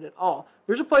about it at all,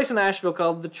 there's a place in Asheville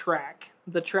called The Track.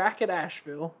 The Track at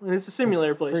Asheville. And it's a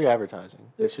simulator place. Free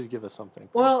advertising. They should give us something.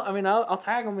 Well, I mean, I'll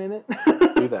tag them in it.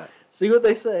 Do that. See what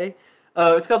they say.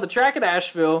 It's called The Track at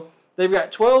Asheville. They've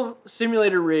got 12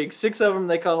 simulator rigs. 6 of them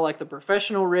they call the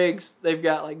professional rigs. They've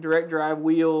got direct drive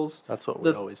wheels. That's what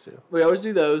we always do. We always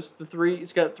do those.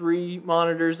 It's got 3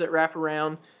 monitors that wrap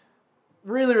around.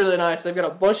 Really, really nice. They've got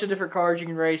a bunch of different cars you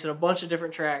can race and a bunch of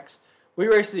different tracks. We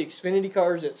raced the Xfinity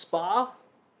cars at Spa.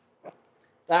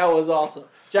 That was awesome.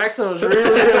 Jackson was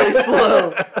really, really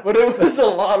slow, but it was a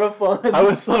lot of fun. I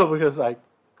was slow because I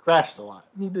crashed a lot.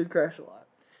 You did crash a lot.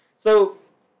 So,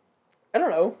 I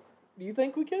don't know. Do you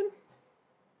think we can?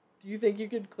 Do you think you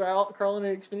could crawl in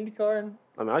an Xfinity car?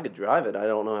 I mean, I could drive it. I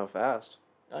don't know how fast.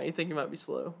 You think you might be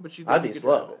slow, but you think I'd be could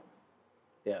slow. drive it.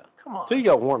 Yeah. Come on. So you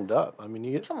got warmed up. I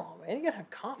mean, Come on, man. You gotta have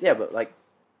confidence. Yeah, but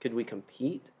could we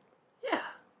compete? Yeah.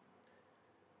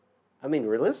 I mean,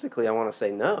 realistically, I want to say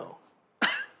no.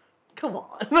 Come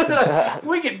on.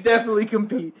 We could definitely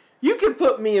compete. You could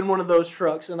put me in one of those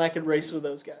trucks and I could race with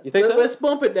those guys. You think so? Let's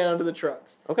bump it down to the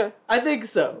trucks. Okay. I think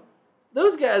so.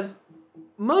 Those guys,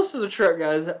 most of the truck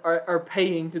guys are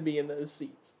paying to be in those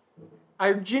seats.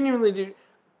 I genuinely do.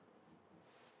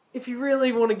 If you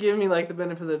really want to give me the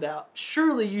benefit of the doubt,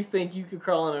 surely you think you could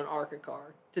crawl in an ARCA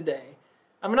car today.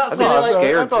 I'm not saying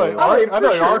scared I thought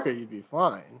to. in ARCA you'd be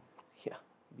fine. Yeah.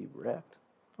 be wrecked.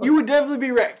 You would definitely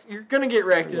be wrecked. You're gonna get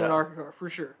wrecked in Yeah. an ARCA car for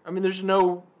sure. I mean, there's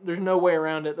no way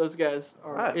around it. Those guys I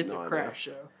are. have It's no a idea. crash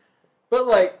show. But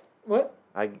like, what?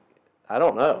 I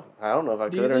don't know. I don't know if I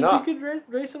Do you could or think not. you could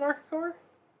race an ARCA car?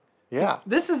 Yeah.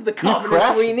 This is the confidence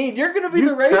crash we it. need. You're gonna be You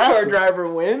the race crash car it.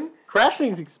 driver, Wynn.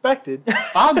 Crashing's expected.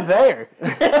 I'm there.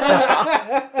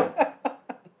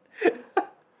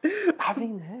 I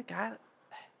mean, heck,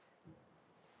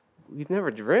 we've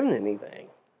never driven anything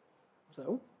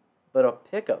So? but a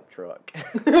pickup truck.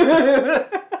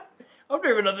 I've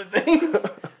driven other things.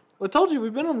 Well, I told you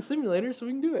we've been on the simulator, so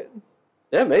we can do it.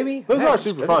 Yeah, maybe. Those Heck, are it's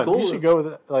super gonna be fun. cool. You should go with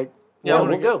it. Like, Yeah,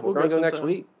 We'll go. We're going to go next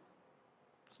sometime. week.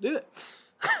 Let's do it.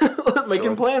 Making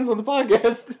Sure. plans on the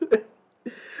podcast.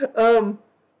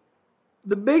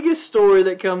 The biggest story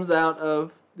that comes out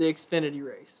of the Xfinity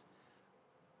race.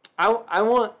 I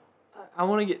want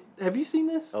to get. Have you seen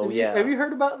this? Oh, have yeah. Have you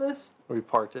heard about this? we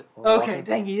parked it. We're Okay, walking.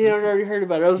 dang, you already heard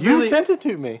about it. I was You really. sent it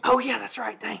to me. Oh yeah, that's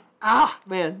right. Dang. Ah,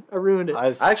 man, I ruined it. I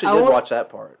I actually I did want- watch that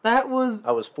part. That was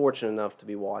I was fortunate enough to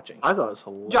be watching. thought it was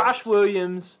hilarious. Josh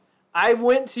Williams. I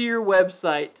went to your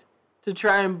website to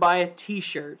try and buy a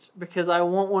T-shirt because I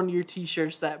want one of your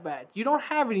T-shirts that bad. You don't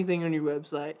have anything on your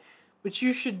website, but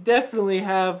you should definitely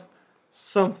have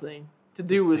something to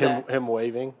do with that. him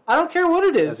waving. I don't care what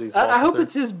it As is. he's I walking hope through.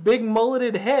 it's his big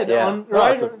mulleted head Yeah. on No,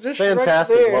 right, it's a just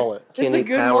fantastic right there. mullet. It's a Kenny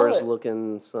good Powers mullet.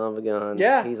 looking son of a gun.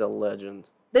 Yeah. He's a legend.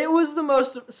 It was the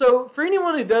most. So, for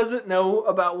anyone who doesn't know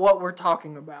about what we're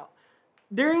talking about,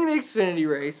 during the Xfinity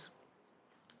race,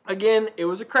 again, it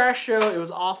was a crash show. It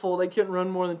was awful. They couldn't run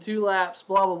more than 2 laps,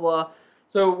 blah, blah, blah.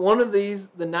 So, one of these,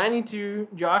 the 92,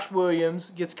 Josh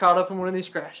Williams, gets caught up in one of these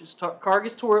crashes. Car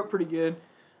gets tore up pretty good.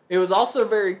 It was also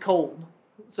very cold.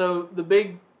 So, the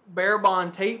big bare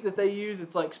bond tape that they use,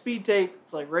 it's like speed tape.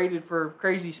 It's like rated for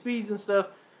crazy speeds and stuff.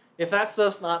 If that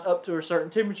stuff's not up to a certain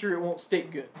temperature, it won't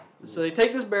stick good. So they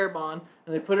take this bare bond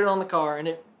and they put it on the car, and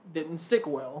it didn't stick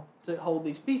well to hold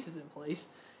these pieces in place.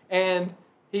 And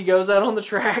he goes out on the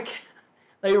track.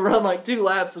 They run like 2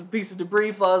 laps, and a piece of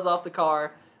debris flies off the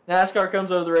car. NASCAR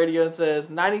comes over the radio and says,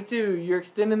 92, you're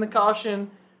extending the caution.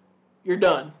 You're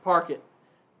done. Park it.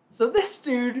 So this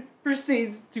dude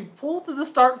proceeds to pull to the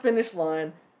start-finish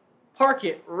line, park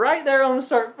it right there on the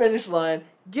start-finish line,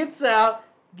 gets out,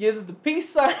 gives the peace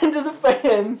sign to the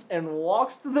fans, and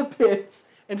walks to the pits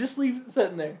and just leaves it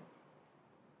sitting there.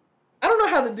 I don't know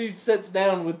how the dude sits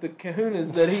down with the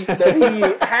kahunas that he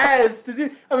has to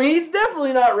do. I mean, he's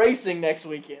definitely not racing next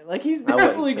weekend. Like, he's wouldn't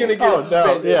definitely going to think get so. Oh, no,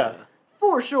 suspended. yeah.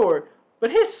 For sure.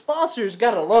 But his sponsors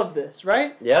got to love this,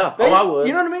 right? Yeah. They- I would.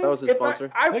 You know what I mean? That was his If sponsor.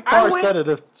 That I car went, sat at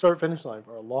a start-finish line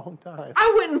for a long time.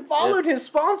 I went and followed his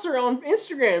sponsor on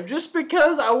Instagram just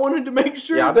because I wanted to make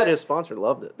sure Yeah, I bet that, his sponsor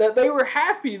loved it. that they were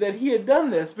happy that he had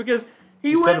done this, because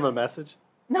he You went... sent him a message?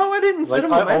 No, I didn't Like, send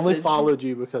him a I only message. followed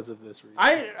you because of this reason.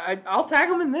 I'll tag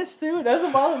him in this too. It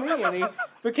doesn't bother me any,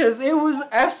 because it was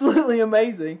absolutely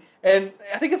amazing. And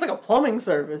I think it's like a plumbing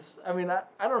service. I mean,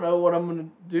 I don't know what I'm going to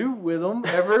do with them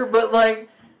ever, but like,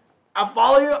 I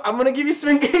follow you. I'm going to give you some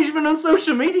engagement on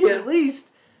social media at least,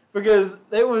 because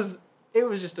it was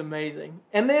just amazing.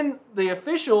 And then the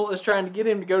official is trying to get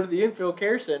him to go to the infield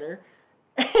care center,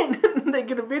 and they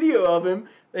get a video of him.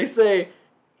 They say,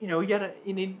 you know,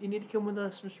 you need to come with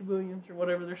us, Mr. Williams, or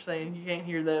whatever they're saying. You can't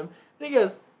hear them. And he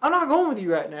goes, I'm not going with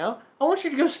you right now. I want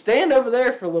you to go stand over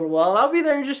there for a little while, and I'll be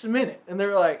there in just a minute. And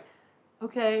they're like,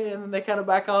 okay. And then they kind of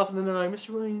back off, and then they're like,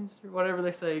 Mr. Williams, or whatever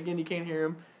they say. Again, you can't hear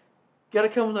him. Got to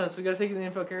come with us. We got to take you to the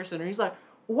info care center. He's like,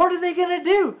 what are they going to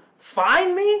do?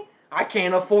 Fine me? I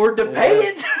can't afford to pay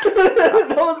it.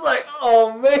 And I was like,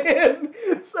 oh, man.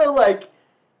 So, like,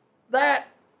 that...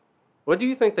 What do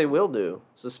you think they will do?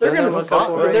 Suspend They're him going a to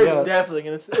couple suspend- races? They're yes. definitely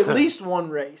going to... At least one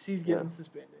race, he's getting Yeah.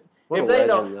 suspended. What if a they legend,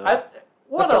 don't... though.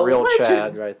 What That's a real legend.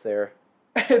 Chad right there.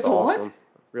 It's That's a awesome. what?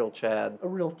 Real Chad. A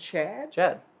real Chad?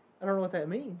 Chad. I don't know what that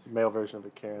means. It's a male version of a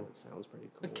Karen. That sounds pretty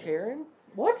A cool. Karen?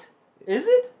 What? Is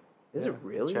it? Is it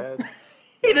really? Chad.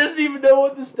 He doesn't even know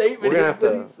what the statement We're gonna is have that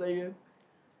to- he's saying.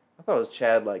 I thought it was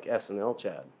Chad like SNL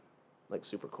Chad. Like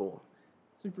super cool.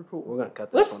 Super cool. We're going to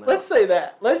cut this one out. Let's say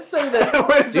that. Let's say that.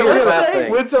 When's Do your Let's math say-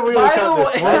 thing. When's we By gonna cut the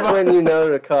this? way- That's when you know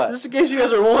to cut. Just in case you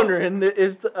guys are wondering,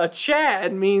 if a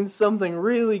Chad means something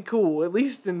really cool, at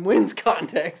least in Wynn's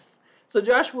context. So,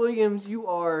 Josh Williams, you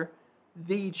are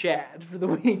the Chad for the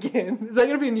weekend. Is that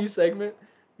going to be a new segment?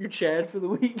 You're Chad for the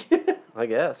weekend? I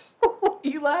guess. What are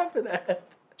you laughing at?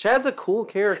 Chad's a cool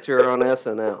character on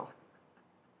SNL.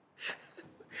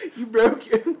 You broke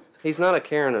it. He's not a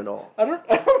Karen at all. I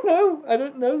don't know. I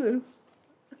didn't know this.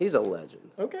 He's a legend.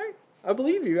 Okay. I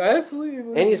believe you. I absolutely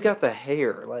believe And he's you. got the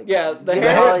hair. Like Yeah, the you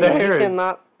hair- know how the you hair is-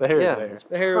 cannot- The hair yeah, is there. it's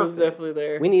The hair was perfect. definitely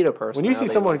there. We need a person. When you see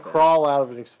someone crawl out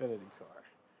of an Xfinity car.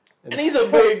 And he's a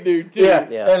big dude, too. Yeah,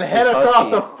 Yeah, and head he's across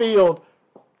husky. a field,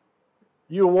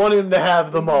 you want him to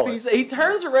have the He's a mullet. piece- He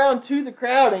turns around to the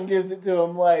crowd and gives it to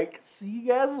him like, see you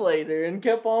guys later, and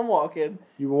kept on walking.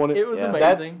 You want it. It was Yeah.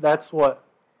 amazing. That's what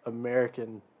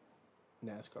American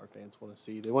NASCAR fans want to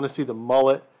see. They want to see the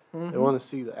mullet. They want to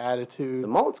see the attitude. The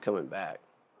mullet's coming back.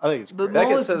 I think it's The great. Like it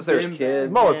mullet's says there's been kids.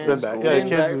 back, Mullet's man. been back. It's Yeah, been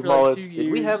kids back with for like mullets. 2 Did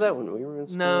Did we years. have that when we were in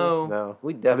school? No. No.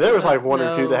 We definitely There was like had one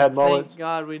or two that had mullets, Thank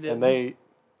God we didn't. and they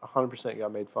 100%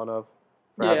 got made fun of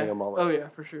for having a mullet. Oh, yeah,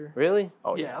 for sure. Really?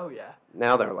 Oh, Yeah, oh, yeah.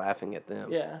 Now they're laughing at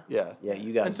them. Yeah. Yeah. Yeah,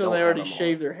 you guys Until don't they have already a mullet.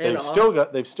 shaved their head They've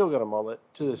off. still got a mullet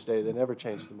to this day. They never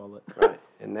changed the mullet. Right.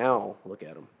 And now, look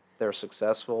at them. They're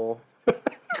successful.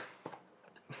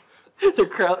 they're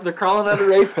crawling out of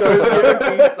race cars,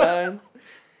 giving peace signs.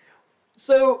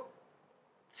 So,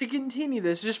 to continue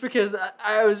this, just because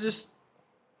I was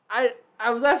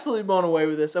absolutely blown away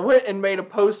with this. I went and made a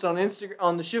post on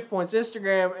on the Shift Points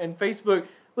Instagram and Facebook,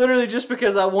 literally just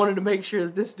because I wanted to make sure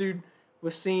that this dude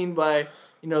was seen by,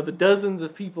 the dozens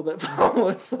of people that follow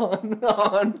us on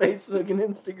Facebook and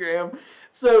Instagram.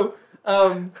 So,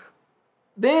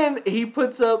 then he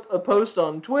puts up a post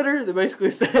on Twitter that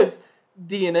basically says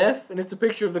DNF, and it's a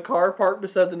picture of the car parked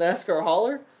beside the NASCAR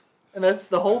hauler. And that's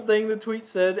the whole thing the tweet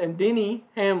said. And Denny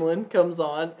Hamlin comes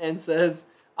on and says,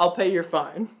 I'll pay your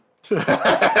fine.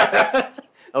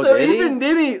 Oh, So did he? even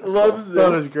Denny loves this.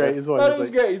 That was great. He's Thought it was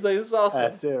great. He's like, this is awesome.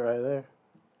 That's it right there.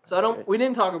 So we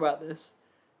didn't talk about this.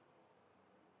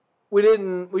 We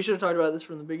should have talked about this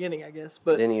from the beginning, I guess.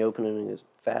 But Denny opening his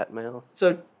fat mouth.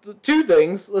 so two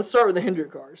things. Let's start with the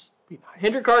Hendrick cars. Be nice.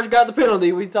 Hendrick cars got the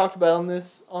penalty we talked about on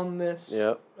this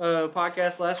Yep.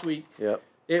 podcast last week. Yep.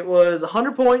 It was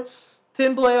 100 points,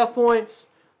 10 playoff points,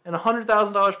 and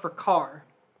 $100,000 per car.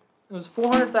 It was a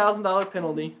 $400,000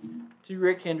 penalty to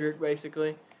Rick Hendrick,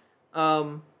 basically.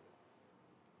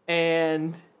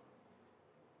 And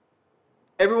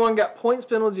everyone got points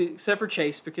penalties except for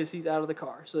Chase because he's out of the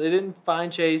car. So they didn't fine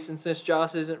Chase, and since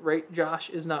Josh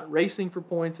is not racing for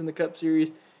points in the Cup Series,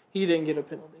 he didn't get a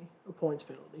points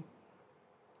penalty.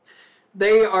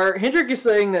 Hendrick is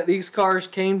saying that these parts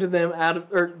came to them out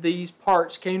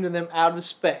of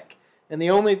spec, and the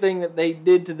only thing that they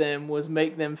did to them was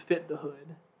make them fit the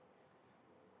hood.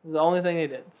 It was the only thing they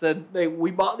did. Said we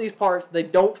bought these parts, they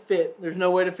don't fit. There's no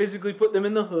way to physically put them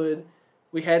in the hood.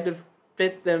 We had to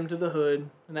fit them to the hood,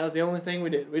 and that was the only thing we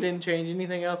did. We didn't change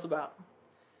anything else about them.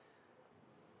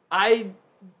 I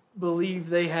believe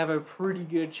they have a pretty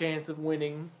good chance of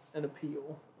winning an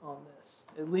appeal on this.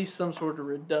 At least some sort of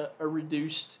a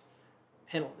reduced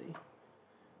penalty.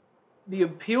 The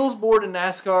appeals board in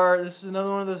NASCAR, this is another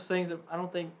one of those things that I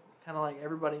don't think kind of like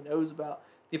everybody knows about.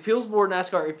 The appeals board in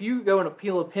NASCAR, if you go and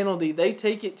appeal a penalty, they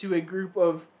take it to a group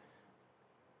of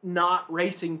not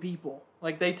racing people.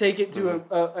 Like they take it to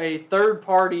a third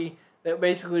party that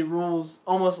basically rules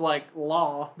almost like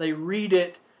law. They read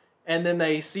it and then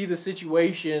they see the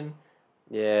situation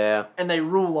Yeah. and they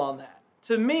rule on that.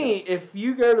 To me, if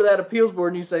you go to that appeals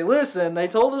board and you say, listen, they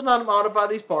told us not to modify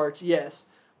these parts, yes,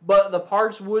 but the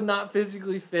parts would not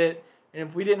physically fit, and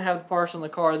if we didn't have the parts on the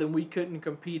car, then we couldn't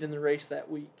compete in the race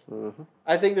that week. Mm-hmm.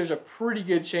 I think there's a pretty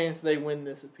good chance they win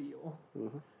this appeal.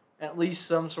 Mm-hmm. At least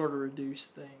some sort of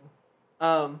reduced thing.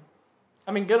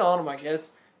 Good on them, I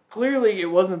guess. Clearly, it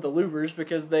wasn't the louvers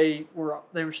because they were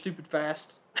stupid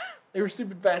fast. They were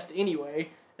stupid fast anyway,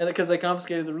 and because they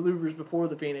confiscated the louvers before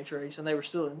the Phoenix race, and they were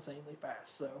still insanely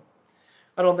fast. So,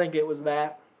 I don't think it was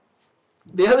that.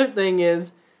 The other thing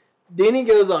is, Denny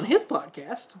goes on his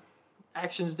podcast,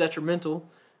 Actions Detrimental,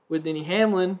 with Denny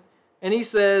Hamlin, and he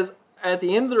says, at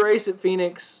the end of the race at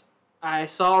Phoenix, I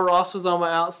saw Ross was on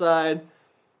my outside.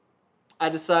 I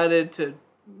decided to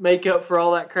make up for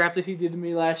all that crap that he did to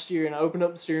me last year, and I opened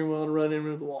up the steering wheel and run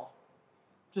into the wall.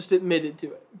 Just admitted to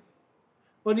it.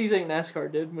 What do you think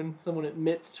NASCAR did when someone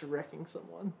admits to wrecking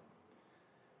someone?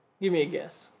 Give me a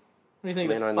guess. What do you think?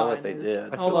 Man, the I know what fine they is?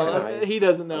 did. Hold on, he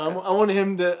doesn't know. Okay. I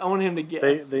want him to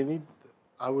guess. They need.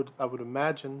 I would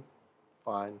imagine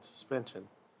fine, suspension.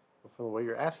 But from the way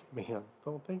you're asking me, I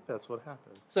don't think that's what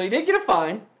happened. So he did get a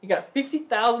fine. He got a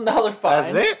 $50,000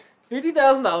 fine. That's it?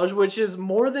 $50,000, which is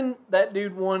more than that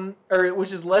dude won, or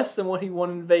which is less than what he won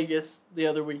in Vegas the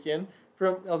other weekend.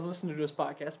 I was listening to his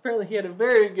podcast. Apparently, he had a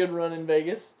very good run in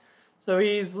Vegas, so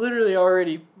he's literally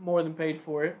already more than paid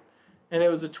for it. And it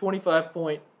was a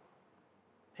 25-point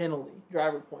penalty,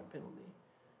 driver point penalty.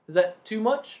 Is that too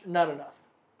much or not enough?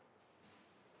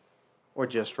 Or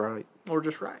just right. Or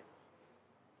just right?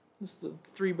 This is the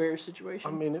Three Bears situation.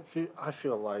 I mean, I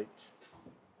feel like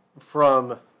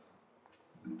from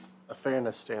a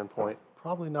fairness standpoint,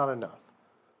 probably not enough.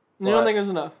 You don't think it's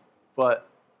enough? But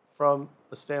from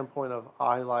a standpoint of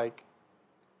I like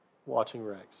watching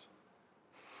wrecks.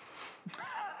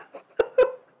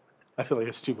 I feel like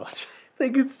it's too much. I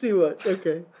think it's too much.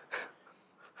 Okay.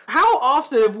 How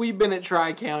often have we been at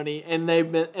Tri County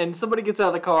and somebody gets out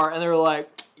of the car and they're like,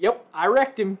 "Yep, I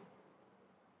wrecked him."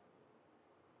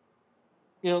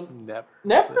 You know,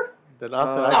 never.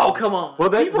 Oh, come on. Well,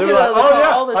 they're People like, get out of the car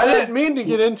all the I time. didn't mean to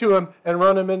get into him and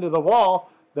run him into the wall.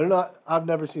 They're not. I've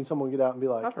never seen someone get out and be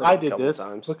like, "I did this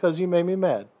because you made me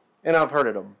mad." And I've heard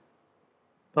it a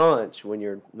bunch when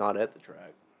you're not at the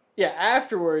track. Yeah,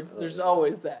 afterwards, there's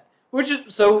always that.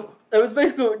 So it was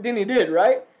basically what Denny did,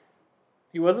 right?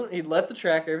 He left the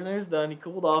track, everything was done, he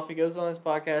cooled off, he goes on his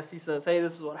podcast, he says, "Hey,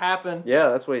 this is what happened." Yeah,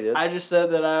 that's what he did. I just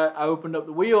said that I opened up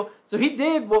the wheel. So he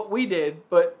did what we did,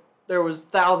 but there was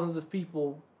thousands of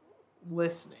people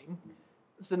listening.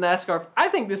 It's the NASCAR. I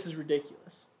think this is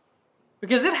ridiculous.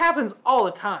 Because it happens all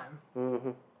the time.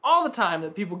 Mm-hmm. All the time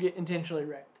that people get intentionally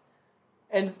wrecked.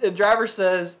 And a driver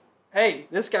says, "Hey,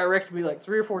 this guy wrecked me like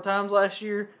 3 or 4 times last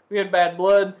year. We had bad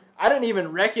blood. I didn't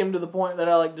even wreck him to the point that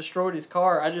I destroyed his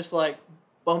car. I just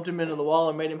bumped him into the wall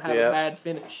and made him have a bad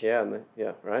finish." Yeah,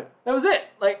 right. That was it.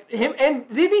 And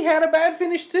Denny had a bad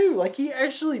finish too. He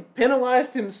actually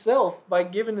penalized himself by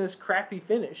giving this crappy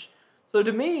finish. So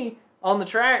to me, on the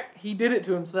track, he did it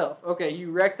to himself. Okay,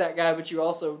 you wrecked that guy, but you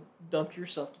also dumped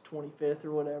yourself to 25th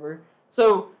or whatever.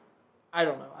 So, I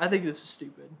don't know. I think this is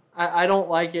stupid. I don't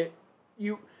like it.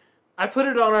 I put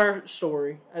it on our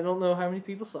story. I don't know how many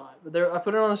people saw it, but I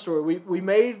put it on the story. We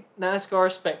made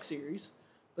NASCAR Spec Series.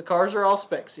 The cars are all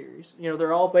Spec Series.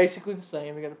 They're all basically the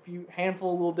same. We got a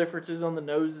handful of little differences on the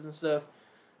noses and stuff.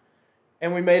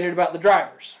 And we made it about the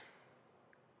drivers.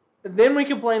 And then we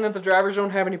complain that the drivers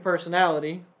don't have any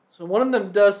personality. So one of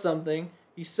them does something,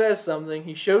 he says something,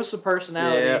 he shows some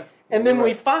personality, and then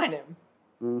we fine him.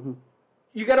 Mm-hmm.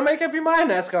 You got to make up your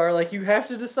mind, NASCAR. You have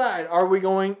to decide,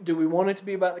 do we want it to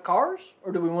be about the cars,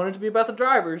 or do we want it to be about the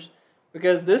drivers?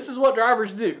 Because this is what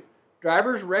drivers do.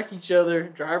 Drivers wreck each other,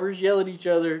 drivers yell at each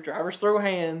other, drivers throw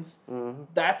hands. Mm-hmm.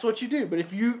 That's what you do. But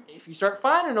if you start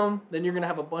fining them, then you're going to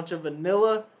have a bunch of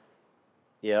vanilla,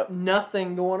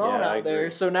 nothing going on out there.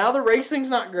 So now the racing's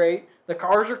not great. The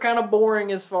cars are kind of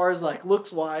boring as far as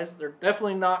looks-wise. They're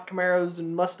definitely not Camaros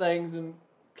and Mustangs and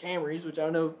Camrys, which I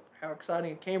know how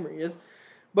exciting a Camry is.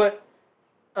 But,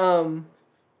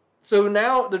 so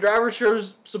now the driver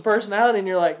shows some personality and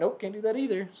you're like, nope, can't do that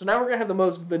either. So now we're going to have the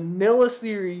most vanilla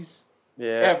series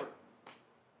ever.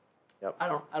 Yep. I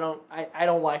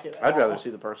don't like it at I'd rather all. see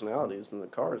the personalities than the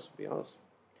cars, to be honest.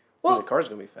 Well, the car's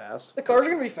going to be fast. The cars are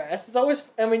going to be fast. It's always,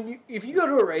 if you go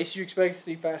to a race, you expect to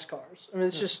see fast cars.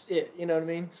 It's just it, you know what I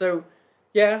mean? So,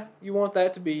 yeah, you want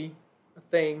that to be a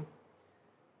thing.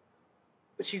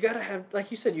 But you got to have, like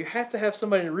you said, you have to have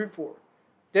somebody to root for.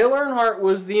 Dale Earnhardt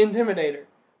was the Intimidator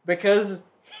because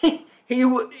he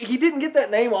didn't get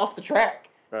that name off the track.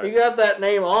 Right. He got that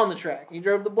name on the track. He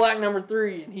drove the black number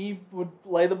 3, and he would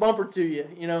lay the bumper to you,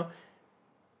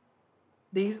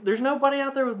 There's nobody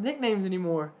out there with nicknames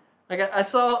anymore. I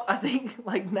saw, I think,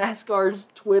 NASCAR's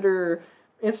Twitter or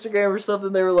Instagram or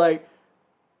something, they were like,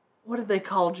 what did they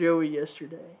call Joey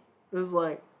yesterday? It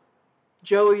was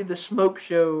Joey the Smoke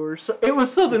Show or so. It was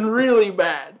something really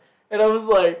bad. And I was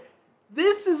like,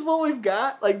 this is what we've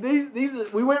got? These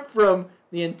we went from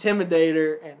the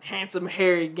Intimidator and Handsome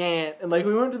Harry Gant, and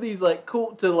we went to these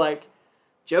cool to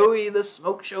Joey the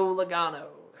Smoke Show Logano.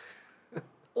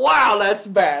 Wow, that's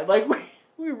bad.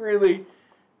 We really,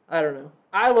 I don't know.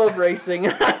 I love racing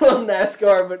and I love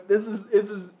NASCAR, but this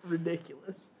is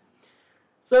ridiculous.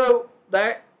 So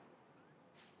that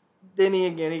Denny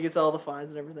again, he gets all the fines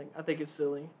and everything. I think it's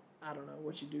silly. I don't know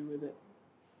what you do with it.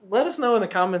 Let us know in the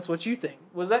comments what you think.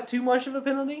 Was that too much of a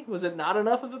penalty? Was it not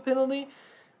enough of a penalty?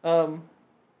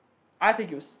 I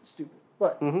think it was stupid.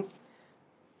 But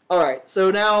all right,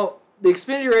 so now the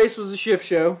Xfinity race was a shift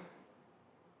show,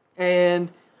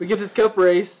 and we get to the Cup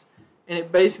race. And it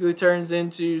basically turns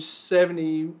into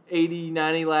 70, 80,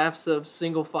 90 laps of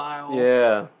single file.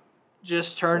 Yeah.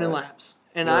 Just turning laps.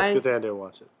 And it's good that I didn't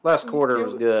watch it. Last quarter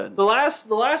was good. The last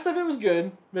of it was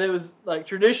good, but it was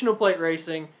traditional plate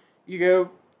racing. You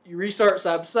restart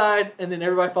side by side, and then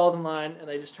everybody falls in line, and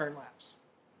they just turn laps.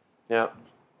 Yeah.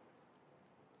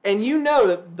 And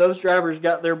that those drivers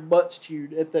got their butts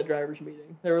chewed at that drivers'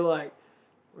 meeting. They were like,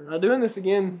 we're not doing this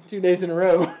again 2 days in a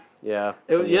row. Yeah.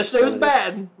 Yesterday was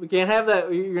bad. We can't have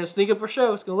that. You're going to sneak up our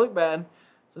show. It's going to look bad.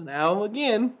 So now,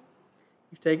 again,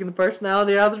 You've taken the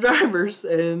personality out of the drivers,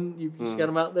 and you've just got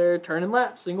them out there turning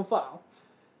laps, single file.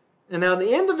 And now at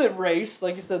the end of the race,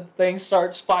 like you said, things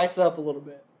start to spice up a little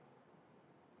bit.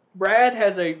 Brad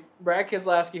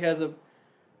Keselowski has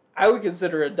I would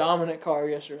consider a dominant car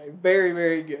yesterday. Very,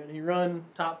 very good. He run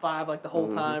top 5 like the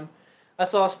whole time. I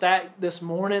saw a stat this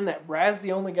morning that Brad's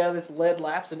the only guy that's led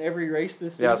laps in every race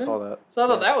this season. Yeah, I saw that. So I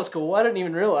thought that was cool. I didn't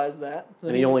even realize that. So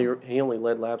And he only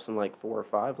led laps in like 4 or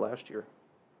 5 last year.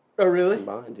 Oh, really?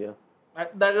 Combined, yeah.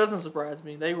 That doesn't surprise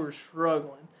me. They were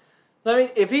struggling. So, I mean,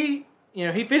 if he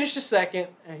finished a second,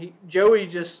 and Joey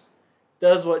just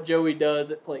does what Joey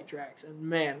does at plate tracks. And,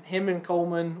 man, him and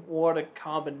Coleman, what a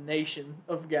combination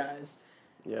of guys.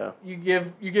 Yeah. You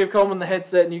give Coleman the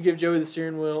headset and you give Joey the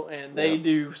steering wheel, and they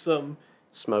do some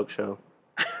smoke show.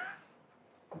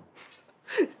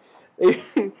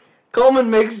 Coleman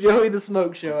makes Joey the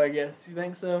smoke show, I guess. You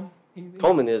think so?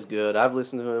 Coleman is good. I've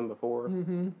listened to him before.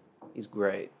 Mm-hmm. He's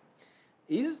great.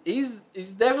 He's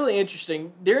definitely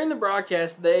interesting. During the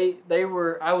broadcast, I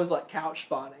was like couch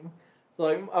spotting. So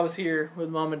like I was here with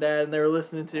Mom and Dad, and they were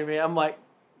listening to me. I'm like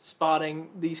spotting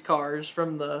these cars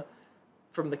from the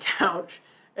couch,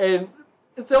 and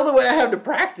it's the only way I have to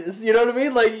practice. You know what I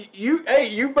mean? Like you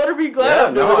better be glad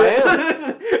I'm doing it.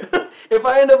 I am. If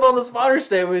I end up on the spotter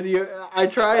stand with you, I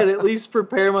try and at least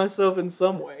prepare myself in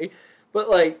some way. But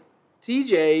like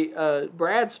TJ,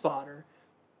 Brad spotter,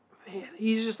 man,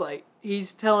 he's just like,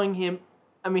 he's telling him,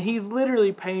 I mean, he's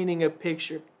literally painting a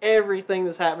picture of everything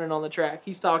that's happening on the track.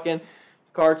 He's talking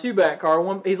car 2 back, car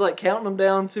 1. He's like counting them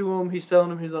down to him. He's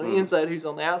telling him who's on the inside, who's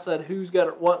on the outside, who's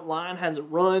got what line has a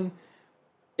run.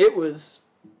 It was,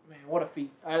 man, what a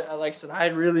feat. I like I said, I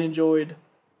really enjoyed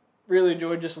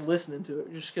just listening to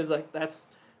it, just because like that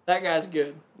guy's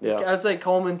good. Yeah. I'd say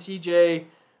Coleman, TJ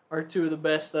are 2 of the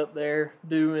best up there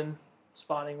doing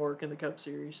spotting work in the Cup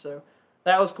Series. So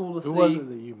that was cool to see. Who was it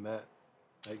that you met?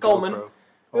 At Coleman. GoPro?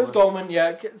 It was Coleman,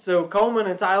 yeah. So Coleman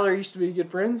and Tyler used to be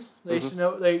good friends. They used to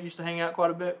know. They used to hang out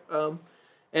quite a bit. I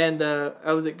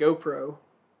was at GoPro,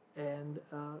 and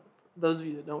those of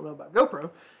you that don't know about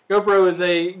GoPro is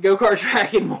a go-kart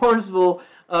track in Mooresville.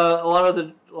 A lot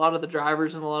of the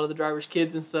drivers and a lot of the drivers'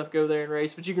 kids and stuff go there and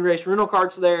race. But you can race rental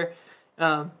karts there.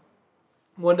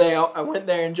 One day I went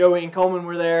there and Joey and Coleman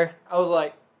were there. I was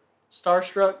like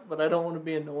starstruck, but I don't want to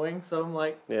be annoying, so I'm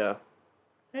like, Yeah.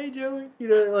 hey, Joey. You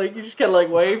know, like, you just kind of, like,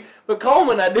 wave. But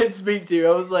Coleman I did speak to.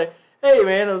 I was like, hey,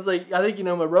 man. I was like, I think you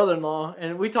know my brother-in-law.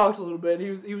 And we talked a little bit.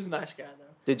 He was a nice guy, though.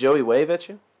 Did Joey wave at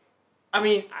you? I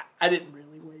mean, I didn't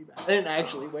really wave at him. I didn't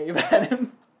actually wave at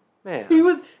him. Man. He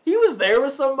was there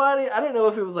with somebody. I didn't know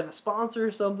if it was, like, a sponsor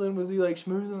or something. Was he, like,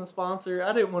 schmoozing a sponsor?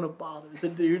 I didn't want to bother the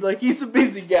dude. Like, he's a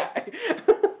busy guy.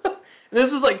 And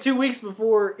this was, like, 2 weeks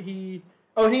before he...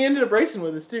 Oh, and he ended up racing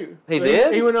with us, too. He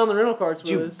did? He went on the rental karts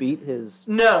with us. Did you beat his...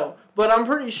 No, but I'm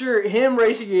pretty sure him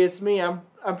racing against me, I'm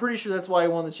pretty sure that's why he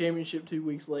won the championship 2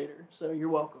 weeks later. So you're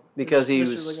welcome. Because he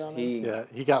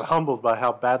got humbled by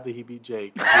how badly he beat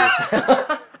Jake. He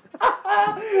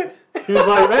was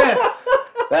like, man,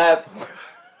 that...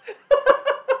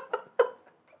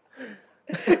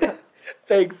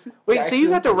 Thanks. Wait, Jackson. so you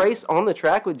got to race on the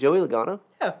track with Joey Logano?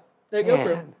 Yeah, there you go,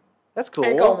 bro. That's cool.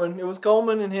 And Coleman. It was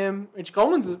Coleman and him. Which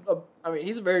Coleman's,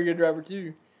 he's a very good driver,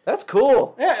 too. That's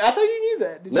cool. Yeah, I thought you knew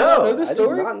that. Did you not know this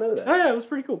story? I did not know that. Oh, yeah, it was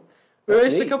pretty cool. We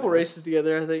raced a couple races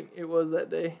together, I think it was that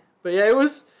day. But yeah, it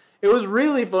was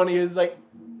really funny. It was like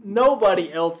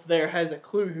nobody else there has a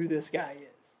clue who this guy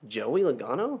is. Joey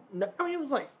Logano? No, I mean, it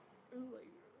was like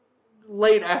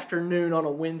late afternoon on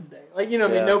a Wednesday. Like, you know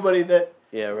what I mean? Nobody that...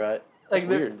 Yeah, right. Like, That's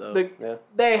weird, though.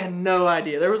 They had no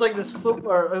idea. There was like this it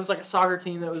was like a soccer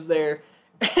team that was there.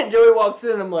 And Joey walks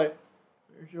in and I'm like,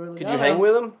 there's Joey Logano. Could you hang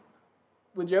with him?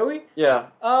 With Joey? Yeah.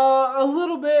 A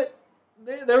little bit.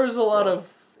 There was a lot of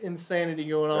insanity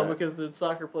going on because the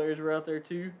soccer players were out there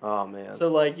too. Oh, man. So,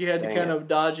 like, you had to kind of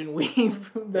dodge and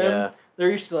weave them. Yeah. They're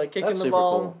used to, like, kicking the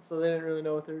ball, cool. So they didn't really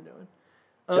know what they were doing.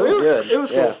 Joey's good. It was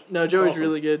cool. Yeah. No, Joey's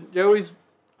really good.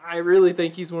 I really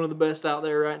think he's one of the best out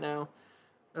there right now.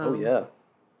 Oh, yeah.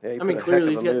 I mean,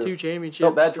 clearly he's got 2 championships.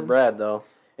 Felt bad for Brad, though.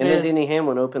 And then Denny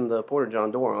Hamlin opened the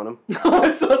Porta-John door on him.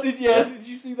 Did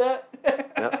you see that?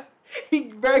 Yeah.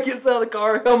 Brad gets out of the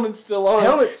car, helmet's still on.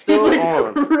 Helmet's still he's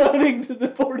on. Running to the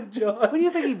Porta-John. What do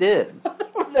you think he did? I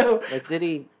don't know. Like, did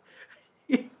he...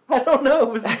 I don't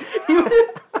know.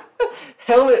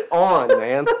 Helmet on,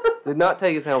 man. Did not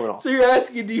take his helmet off. So you're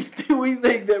asking, do we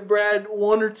think that Brad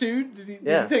 1 or 2? Did he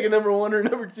take a number 1 or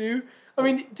number 2? I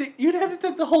mean, you'd have to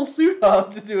take the whole suit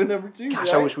off to do a number 2. Gosh,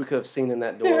 right? I wish we could have seen in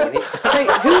that door.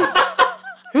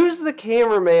 Who's the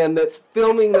cameraman that's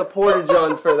filming the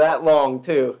Porta-Johns for that long,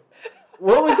 too?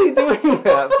 What was he doing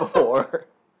that for?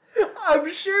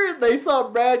 I'm sure they saw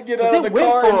Brad get out of the it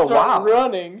went car for and a start while.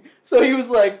 running. So he was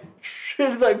like,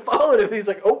 followed him. He's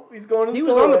like, oh, he's going in the He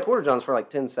was on the toilet. porta johns for like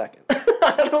 10 seconds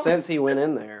I don't- since he went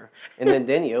in there, and then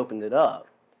Denny opened it up.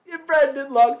 And Brad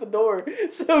didn't lock the door.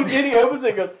 So Denny opens it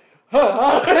and goes,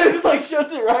 huh, and just like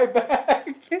shuts it right back.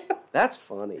 That's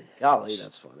funny. Golly,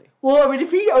 that's funny. Well, I mean,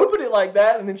 if he opened it like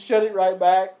that and then shut it right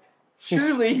back,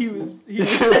 surely he was yeah,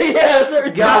 sir,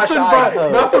 Gosh,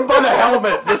 Nothing but a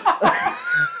helmet. Just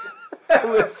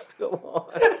Helmet's still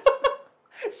on.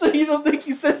 So you don't think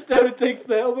he sits down and takes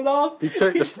the helmet off? he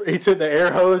took the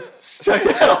air hose, stuck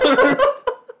it out the roof.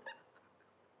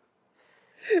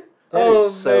 That Oh,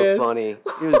 is so man. funny.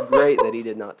 It was great that he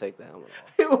did not take the helmet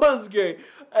off. It was great.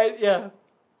 I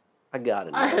got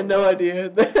it. I had no idea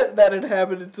that had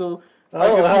happened until I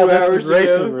don't like know a how few hours this is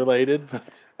racing ago. related, but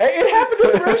It happened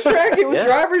at the racetrack. It was Yeah.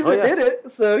 drivers that Oh, yeah. did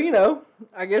it. So,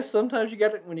 I guess sometimes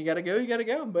when you got to go, you got to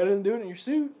go. Better than doing it in your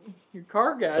suit. Your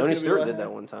car guy's Tony gonna be Stewart like, did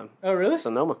that one time. Oh, really?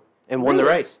 Sonoma. And won the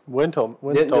Really? race. Wynn's told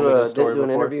me Didn't this story do an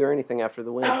before. interview or anything after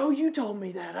the win. Oh, you told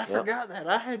me that. I forgot that.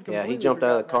 I had Yeah, he completely jumped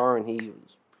out of the forgotten car and he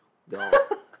was gone.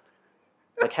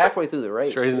 Like halfway through the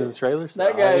race. Straight into the trailer. that.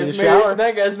 That guy is married.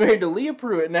 That guy's married to Leah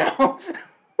Pruitt now.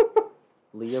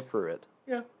 Leah Pruitt.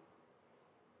 Yeah.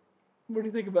 What do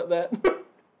you think about that?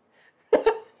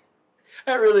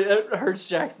 that hurts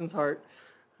Jackson's heart.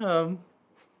 All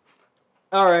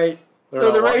right. So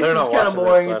the race is kind of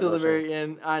boring until the very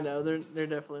end. I know they're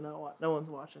definitely not watching. No one's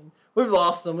watching. We've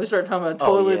lost them. We started talking about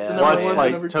toilets and Watch number ones and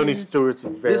like number Tony twos. Stewart's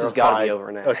This has gotta verified be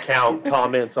over now. account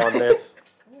comments on this.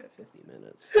 50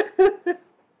 minutes.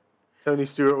 Tony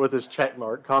Stewart with his check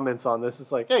mark comments on this.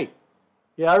 It's like, hey,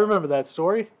 yeah, I remember that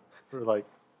story. We're like,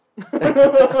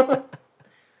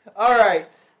 All right.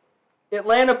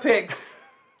 Atlanta picks.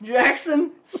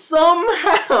 Jackson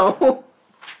somehow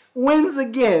wins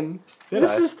again.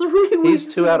 This is 3 weeks.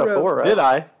 He's 2 out of in a row. 4, right? did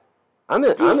I? I'm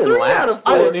in 3 last. out of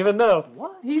I 4. didn't even know.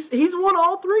 What? He's won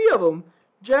all 3 of them.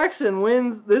 Jackson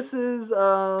wins. This is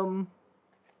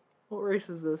what race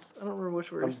is this? I don't remember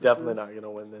which race. I'm this definitely is. not going to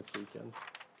win this weekend.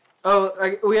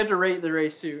 Oh, we have to rate the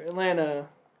race too. Atlanta.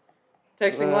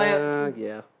 Texting Lance.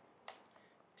 Yeah.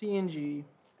 TNG.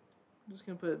 I'm just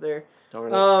gonna put it there.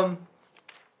 Darn it.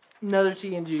 Another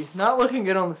TNG. Not looking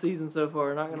good on the season so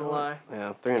far. Not gonna lie.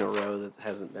 Yeah, 3 in a row that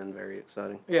hasn't been very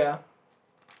exciting. Yeah.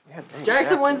 God dang,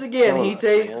 Jackson wins Jackson's again. killing He us,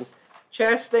 takes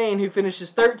Chastain, who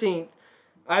finishes 13th.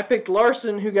 I picked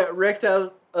Larson, who got wrecked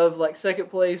out of like second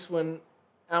place when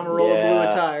Almirola blew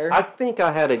a tire. I think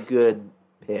I had a good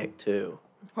pick too.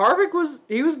 Harvick was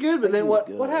good, but then he what?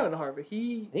 was What good. happened to Harvick?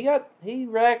 He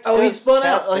wrecked. Oh, he because spun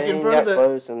out, like, in Chastain front of got the-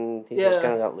 close and he just Yeah.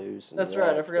 kind of got loose. And That's he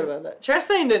right. I wrecked, forgot but- about that.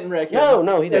 Chastain didn't wreck him.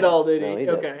 No, he didn't. At all, did he? No, he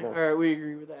didn't, Okay. no. All right, we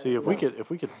agree with that. See, if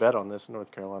we could bet on this in North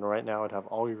Carolina right now, I'd have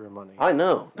all your money. I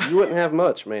know. You wouldn't have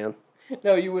much, man.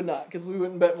 No, you would not, because we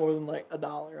wouldn't bet more than like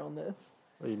 $1 on this.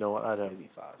 Well, you know what? I'd have Maybe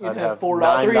 5. You'd I'd have have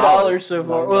 $3 so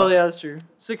far. $9. Well, yeah, that's true.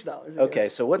 $6. I Okay,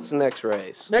 guess. so what's the next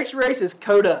race? Next race is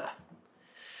Coda.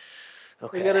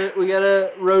 Okay. We got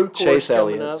a road course Chase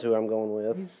coming Elliott's up. who I'm going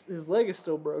with. His leg is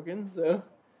still broken, so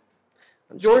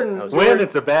I'm just- Jordan- I was- Win,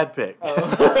 it's a bad pick.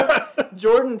 Oh.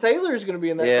 Jordan Taylor is going to be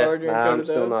in that yeah, car during I'm Coda.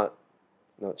 still though.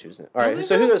 not choosing it. All right, Really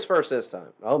so who not? goes first this time?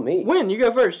 Oh, me. Win, you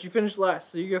go first. You finished last,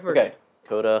 so you go first. Okay,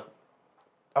 Coda.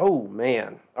 Oh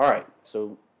man. All right,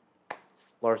 so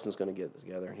Larson's going to get it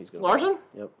together. He's going. Larson?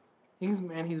 Yep. He's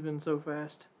been so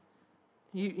fast.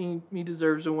 He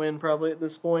deserves a win probably at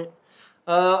this point.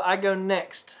 I go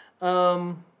next.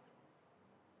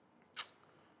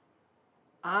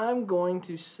 I'm going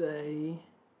to say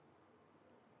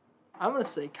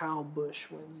Kyle Busch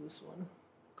wins this one.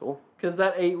 Cool. Because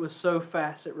that 8 was so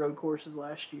fast at road courses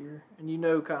last year, and you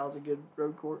know Kyle's a good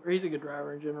road course, or he's a good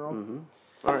driver in general. Mm-hmm.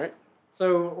 All right.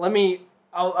 So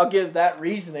I'll give that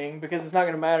reasoning because it's not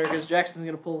going to matter because Jackson's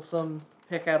going to pull some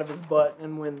heck out of his butt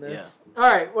and win this. Yeah.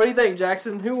 All right, what do you think,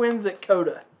 Jackson? Who wins at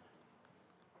Coda?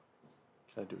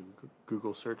 Can I do a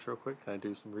Google search real quick? Can I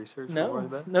do some research? before I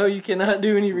bet? No, you cannot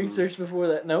do any research before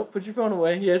that. Nope, put your phone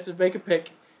away. You have to make a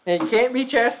pick. And it can't be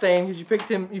Chastain because you picked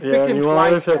him. You picked him you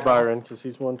twice. want to pick now. Byron because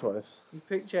he's won twice. You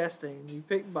picked Chastain. You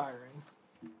picked Byron.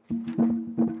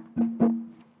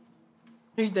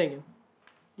 Who you thinking?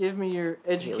 Give me your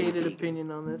educated Deegan.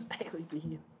 opinion on this. Haley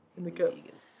Deegan in the cup.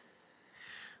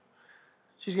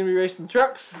 She's gonna be racing the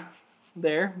trucks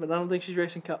there, but I don't think she's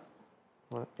racing cup.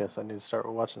 Well, I guess I need to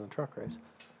start watching the truck race.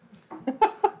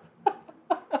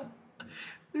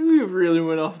 We really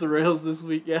went off the rails this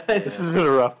week, guys. This has been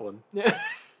a rough one. Yeah.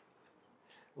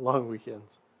 Long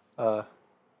weekends. Gosh,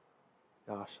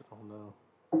 I don't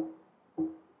know.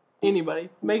 Anybody.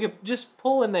 Just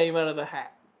pull a name out of the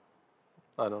hat.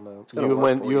 I don't know. You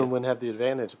and Wynn have the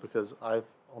advantage because I've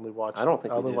only watched. I don't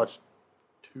think I only we do. watched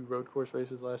 2 road course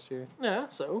races last year. Yeah,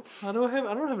 so I don't have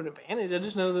an advantage. I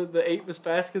just know that the 8 was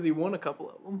fast because he won a couple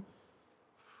of them.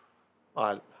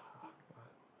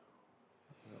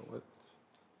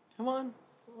 Come on.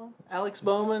 Alex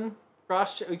Bowman.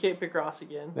 Ross. We can't pick Ross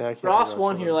again. Yeah, I can't Ross pick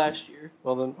won Ross here last year.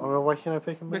 Well then, why can't I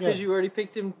pick him again? Because you already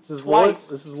picked him This twice.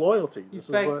 is loyalty.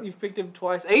 You've picked him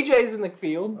twice. AJ's in the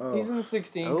field. Oh. He's in the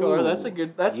 16 car. Oh, That's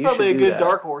you probably a should do good that.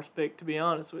 dark horse pick, to be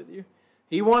honest with you.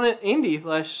 He won at Indy 2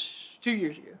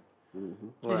 years ago. Mm-hmm.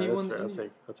 All right, he that's won fair. the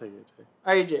I'll take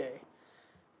AJ. AJ.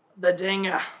 The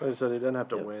dinger. Like I said, he doesn't have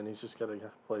to win. He's just got to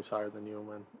place higher than you and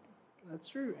win. That's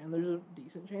true, and there's a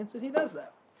decent chance that he does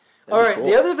that. That'd All be right, cool.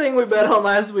 the other thing we bet on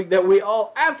last week that we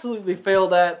all absolutely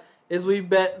failed at is we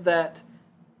bet that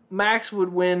Max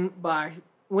would win by...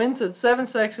 Wynn said 7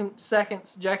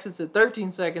 seconds, Jackson said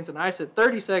 13 seconds, and I said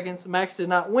 30 seconds. Max did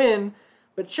not win,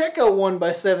 but Checo won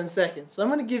by 7 seconds. So I'm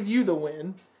going to give you the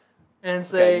win and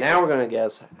say... Okay, now we're going to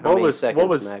guess how many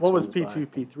seconds Max What was wins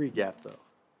P2, by. P3 gap,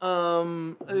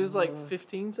 though? It was like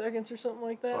 15 seconds or something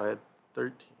like that. So I had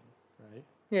 13, right?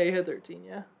 Yeah, you had 13,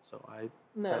 yeah. So I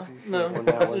No, technically no. won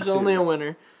that one There's too. only a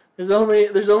winner. There's only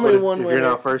But one if winner. you're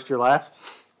not first, you're last.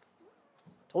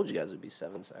 Told you guys it'd be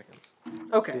 7 seconds.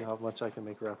 Okay. See how much I can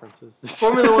make references.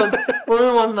 Formula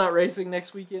One's not racing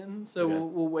next weekend, so Okay.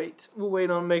 we'll wait. We'll wait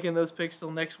on making those picks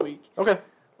till next week. Okay.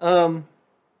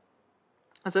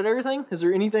 Is that everything? Is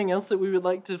there anything else that we would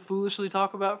like to foolishly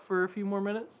talk about for a few more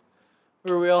minutes?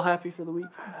 Or are we all happy for the week?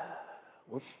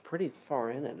 We're pretty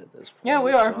far in it at this point. Yeah,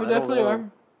 we are. so We I don't definitely know.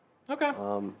 are. Okay.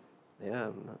 Yeah,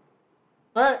 I'm not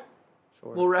All right.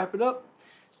 sure. We'll wrap it up.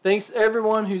 Thanks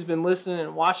everyone who's been listening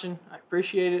and watching. I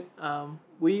appreciate it.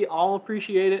 We all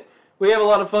appreciate it. We have a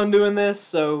lot of fun doing this,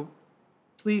 so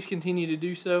please continue to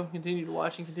do so. Continue to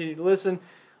watch and continue to listen.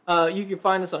 You can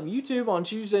find us on YouTube on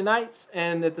Tuesday nights,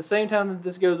 and at the same time that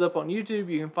this goes up on YouTube,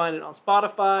 you can find it on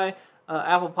Spotify,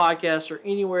 Apple Podcasts, or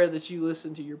anywhere that you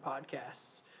listen to your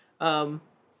podcasts.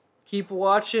 Keep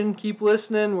watching, keep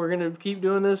listening. We're going to keep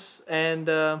doing this, and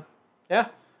yeah.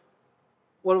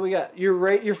 What do we got?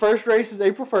 Your first race is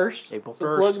April 1st. April So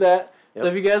 1st. plug that. Yep. So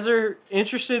if you guys are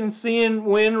interested in seeing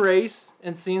Wynn race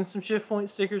and seeing some shift point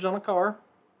stickers on a car.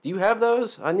 Do you have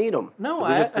those? I need them. No,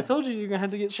 I told you you're going to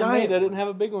have to get some giant made. I didn't have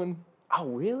a big one. Oh,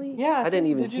 really? Yeah. I didn't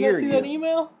even did hear you. Did you not see that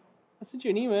email? I sent you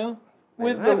an email.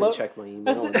 Man, I haven't checked my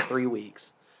email in 3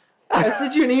 weeks. I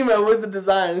sent you an email with the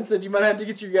design and said you might have to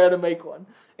get your guy to make one.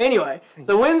 Anyway,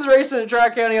 so Wynn's racing at Tri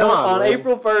County on Wynn.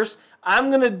 April 1st. I'm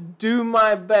going to do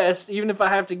my best, even if I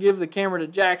have to give the camera to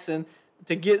Jackson,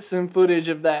 to get some footage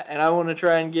of that. And I want to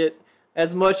try and get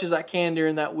as much as I can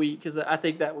during that week because I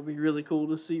think that would be really cool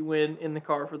to see Wynn in the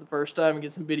car for the first time and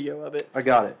get some video of it. I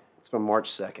got it. It's from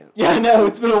March 2nd. Yeah, I know.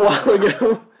 It's been a while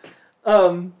ago. I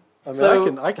mean,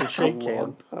 So- I can shake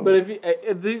cam. But if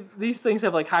you, these things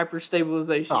have like hyper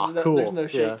stabilization. Oh, cool. There's no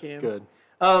shake Yeah, cam. good.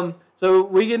 So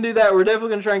we can do that. We're definitely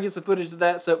going to try and get some footage of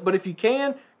that. So, but if you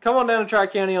can, come on down to Tri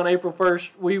County on April 1st.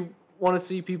 We want to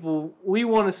see people. We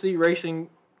want to see racing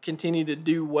continue to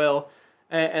do well,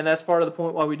 and that's part of the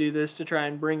point why we do this, to try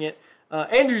and bring it.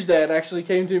 Andrew's dad actually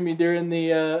came to me during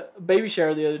the baby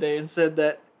shower the other day and said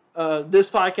that this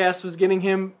podcast was getting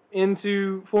him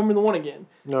into Formula One again.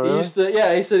 No, He really? used to,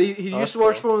 yeah, he said he Oh, used to that's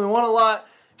watch cool. Formula One a lot,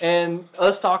 and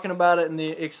us talking about it and the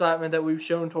excitement that we've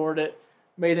shown toward it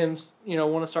made him,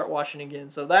 want to start watching again.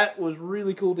 So that was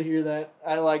really cool to hear that.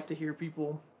 I like to hear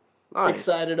people Nice.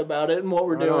 excited about it and what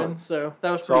we're Right doing. on. So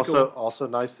that was It's pretty cool. also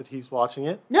nice that he's watching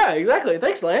it. Yeah, exactly.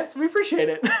 Thanks, Lance. We appreciate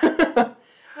it.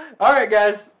 All right,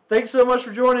 guys. Thanks so much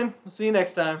for joining. We'll see you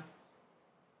next time.